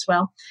 mind as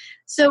well.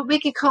 So we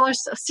could call our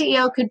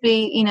CEO could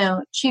be,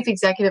 chief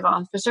executive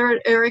officer,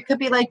 or it could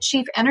be like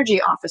chief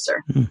energy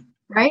officer,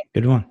 right?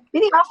 Good one. Be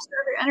the officer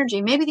of your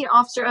energy. Maybe the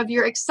officer of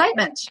your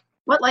excitement.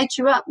 What lights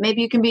you up?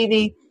 Maybe you can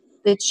be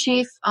the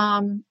chief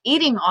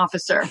eating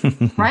officer,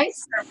 right?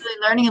 Start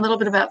really learning a little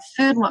bit about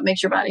food and what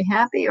makes your body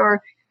happy.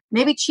 Or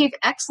maybe chief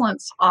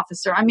excellence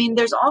officer. I mean,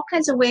 there's all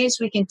kinds of ways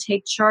we can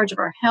take charge of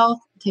our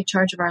health, take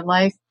charge of our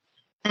life,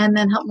 and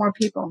then help more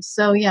people.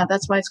 So yeah,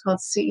 that's why it's called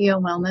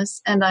CEO Wellness.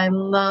 And I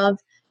love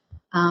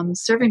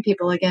serving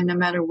people, again, no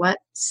matter what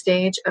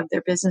stage of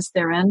their business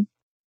they're in,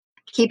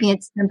 keeping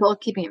it simple,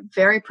 keeping it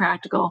very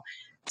practical,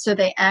 so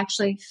they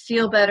actually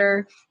feel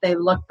better, they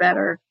look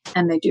better,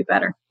 and they do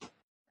better.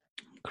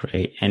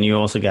 Great. And you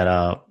also got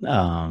a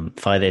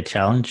 5-day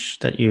challenge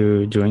that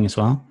you're doing as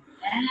well?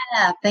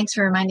 Yeah, thanks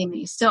for reminding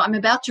me. So I'm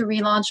about to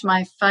relaunch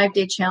my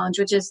 5-day challenge,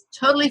 which is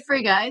totally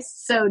free, guys.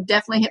 So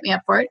definitely hit me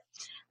up for it,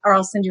 or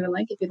I'll send you a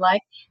link if you'd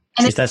like.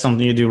 And is that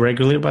something you do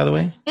regularly, by the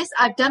way? Yes,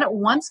 I've done it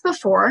once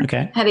before.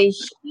 Okay. Had a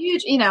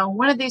huge,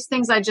 one of these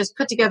things I just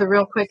put together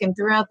real quick and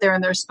threw out there,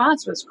 and the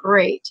response was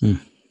great.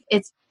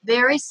 It's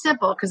very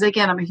simple because,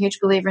 again, I'm a huge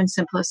believer in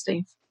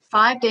simplicity.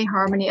 5-day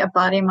harmony of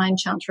body and mind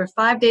challenge. For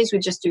 5 days, we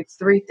just do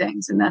 3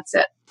 things, and that's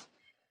it.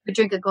 We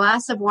drink a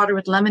glass of water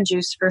with lemon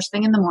juice first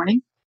thing in the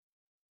morning,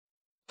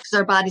 because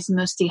our body's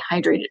most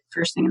dehydrated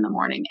first thing in the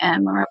morning.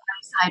 And when our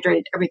body's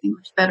hydrated, everything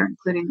works better,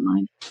 including the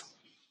mind.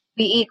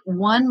 We eat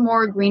 1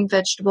 more green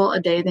vegetable a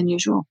day than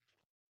usual.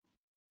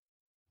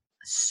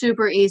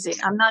 Super easy.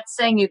 I'm not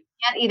saying you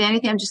can't eat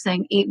anything. I'm just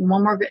saying eat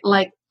 1 more,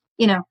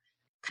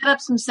 cut up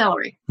some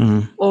celery.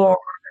 Mm-hmm. Or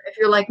if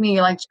you're like me,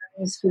 you like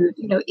Chinese food,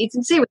 eat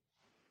some seaweed,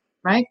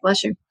 right?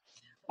 Bless you.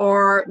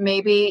 Or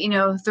maybe,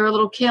 throw a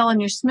little kale in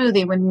your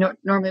smoothie when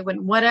normally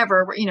wouldn't,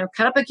 whatever,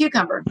 cut up a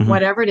cucumber,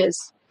 whatever it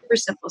is. Super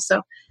simple.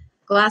 So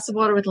glass of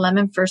water with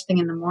lemon first thing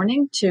in the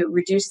morning to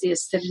reduce the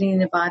acidity in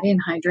the body and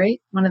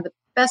hydrate. One of the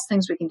best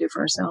things we can do for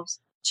ourselves.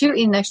 2,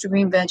 eat an extra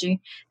green veggie.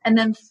 And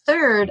then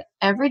 3rd,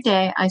 every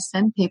day I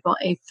send people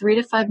a 3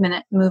 to 5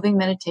 minute moving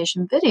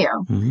meditation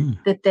video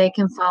that they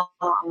can follow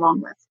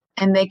along with.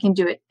 And they can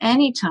do it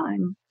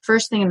anytime.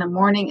 First thing in the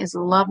morning is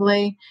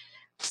lovely.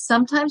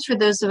 Sometimes for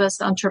those of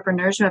us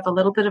entrepreneurs who have a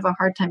little bit of a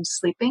hard time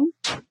sleeping,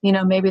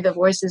 maybe the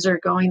voices are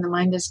going, the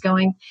mind is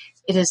going,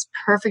 it is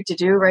perfect to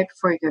do right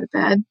before you go to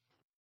bed.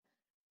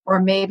 Or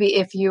maybe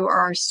if you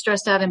are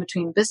stressed out in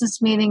between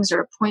business meetings or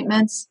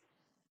appointments,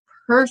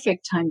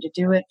 perfect time to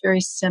do it.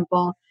 Very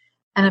simple.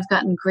 And I've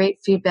gotten great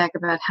feedback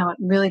about how it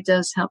really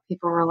does help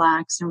people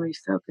relax and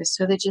refocus,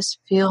 so they just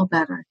feel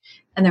better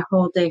and their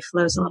whole day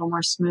flows a little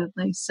more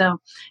smoothly. So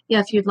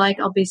yeah, if you'd like,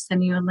 I'll be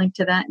sending you a link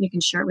to that and you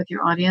can share it with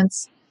your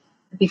audience.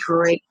 It'd be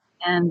great.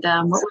 And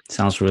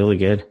sounds really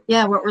good.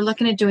 Yeah, what we're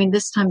looking at doing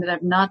this time that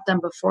I've not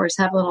done before is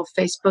have a little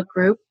Facebook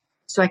group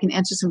so I can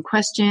answer some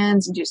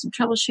questions and do some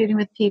troubleshooting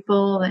with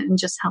people and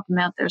just help them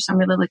out there. So I'm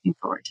really looking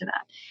forward to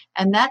that.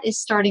 And that is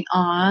starting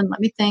on, let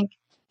me think,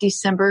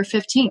 December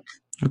 15th.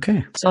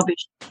 Okay. So I'll be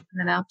checking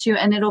that out too.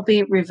 And it'll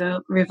be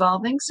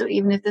revolving. So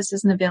even if this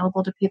isn't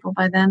available to people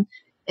by then,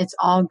 it's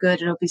all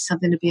good. It'll be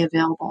something to be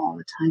available all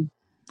the time.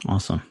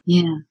 Awesome.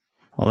 Yeah.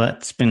 Well,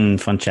 that's been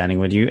fun chatting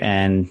with you.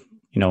 And,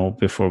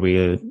 before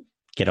we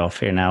get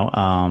off here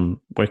now,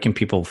 where can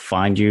people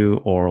find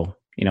you or,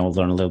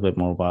 learn a little bit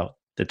more about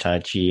the Tai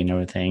Chi and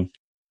everything?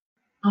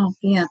 Oh,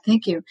 yeah.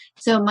 Thank you.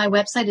 So my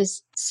website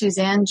is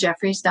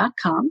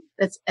SuzanneJeffreys.com.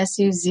 That's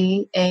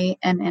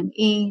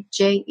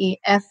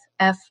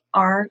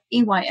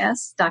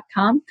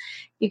SuzanneJeffreys.com.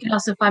 You can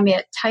also find me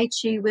at Tai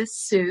Chi with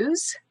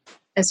Suze,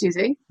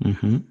 S-U-Z.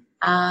 Mm-hmm.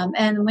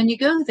 And when you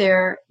go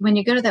there, when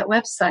you go to that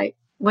website,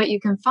 what you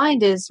can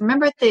find is,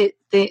 remember the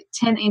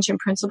 10 ancient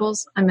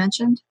principles I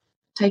mentioned,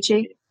 Tai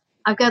Chi?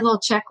 I've got a little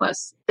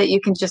checklist that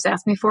you can just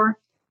ask me for.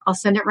 I'll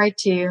send it right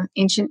to you.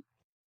 Ancient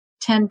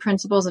 10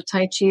 principles of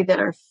Tai Chi that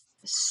are,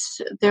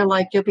 they're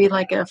like, you'll be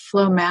like a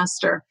flow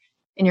master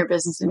in your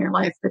business, in your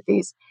life with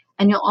these.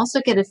 And you'll also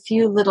get a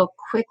few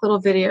quick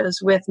little videos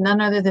with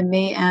none other than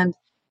me. And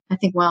I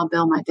think, well,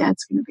 Bill, my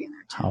dad's going to be in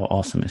there too. How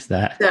awesome is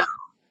that? So,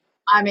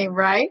 I mean,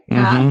 right?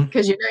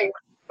 Because you know,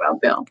 well,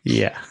 Bill.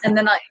 Yeah. And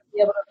then I'll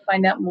be able to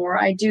find out more.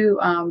 I do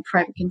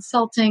private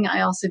consulting.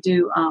 I also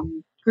do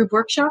group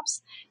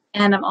workshops.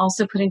 And I'm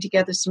also putting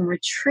together some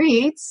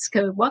retreats,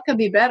 because what could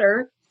be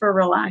better for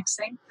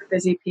relaxing for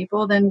busy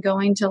people than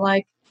going to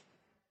like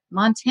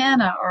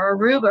Montana or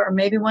Aruba or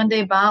maybe one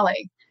day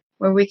Bali,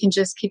 where we can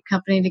just keep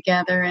company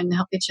together and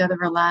help each other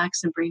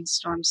relax and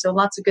brainstorm. So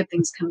lots of good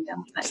things coming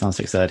down the pipe. Sounds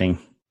exciting.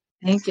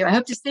 Thank you. I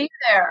hope to see you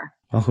there.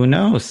 Well, who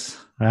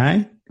knows,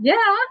 right? Yeah,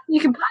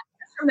 you can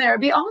podcast from there. It'd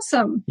be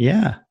awesome.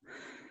 Yeah.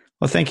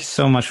 Well, thank you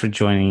so much for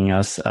joining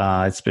us.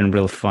 It's been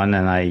real fun,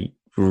 and I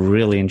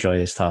really enjoy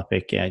this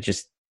topic. Yeah,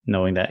 just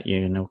knowing that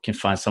you can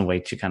find some way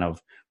to kind of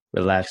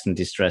relax and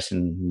distress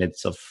in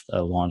midst of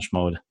launch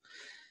mode.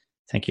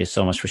 Thank you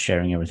so much for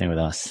sharing everything with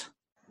us.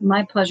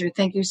 My pleasure.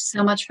 Thank you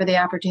so much for the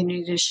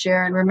opportunity to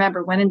share. And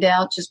remember, when in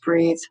doubt, just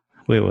breathe.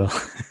 We will.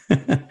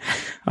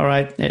 All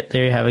right.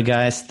 There you have it,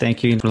 guys.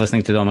 Thank you for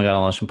listening to the Oh My God,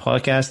 I'm Launching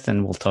podcast,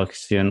 and we'll talk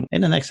soon in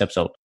the next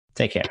episode.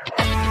 Take care.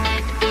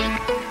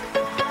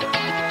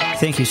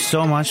 Thank you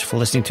so much for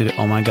listening to the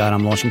Oh My God,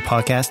 I'm Launching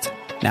podcast.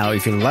 Now,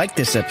 if you like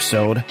this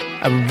episode,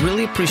 I would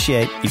really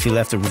appreciate if you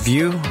left a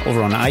review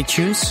over on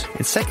iTunes.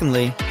 And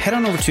secondly, head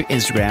on over to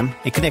Instagram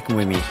and connect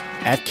with me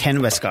at Ken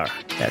Westgaard.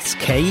 That's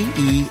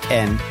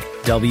KenWestgaard.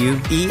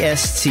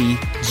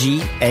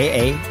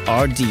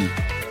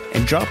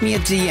 And drop me a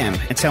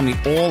DM and tell me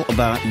all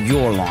about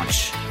your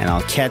launch. And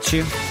I'll catch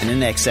you in the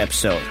next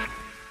episode.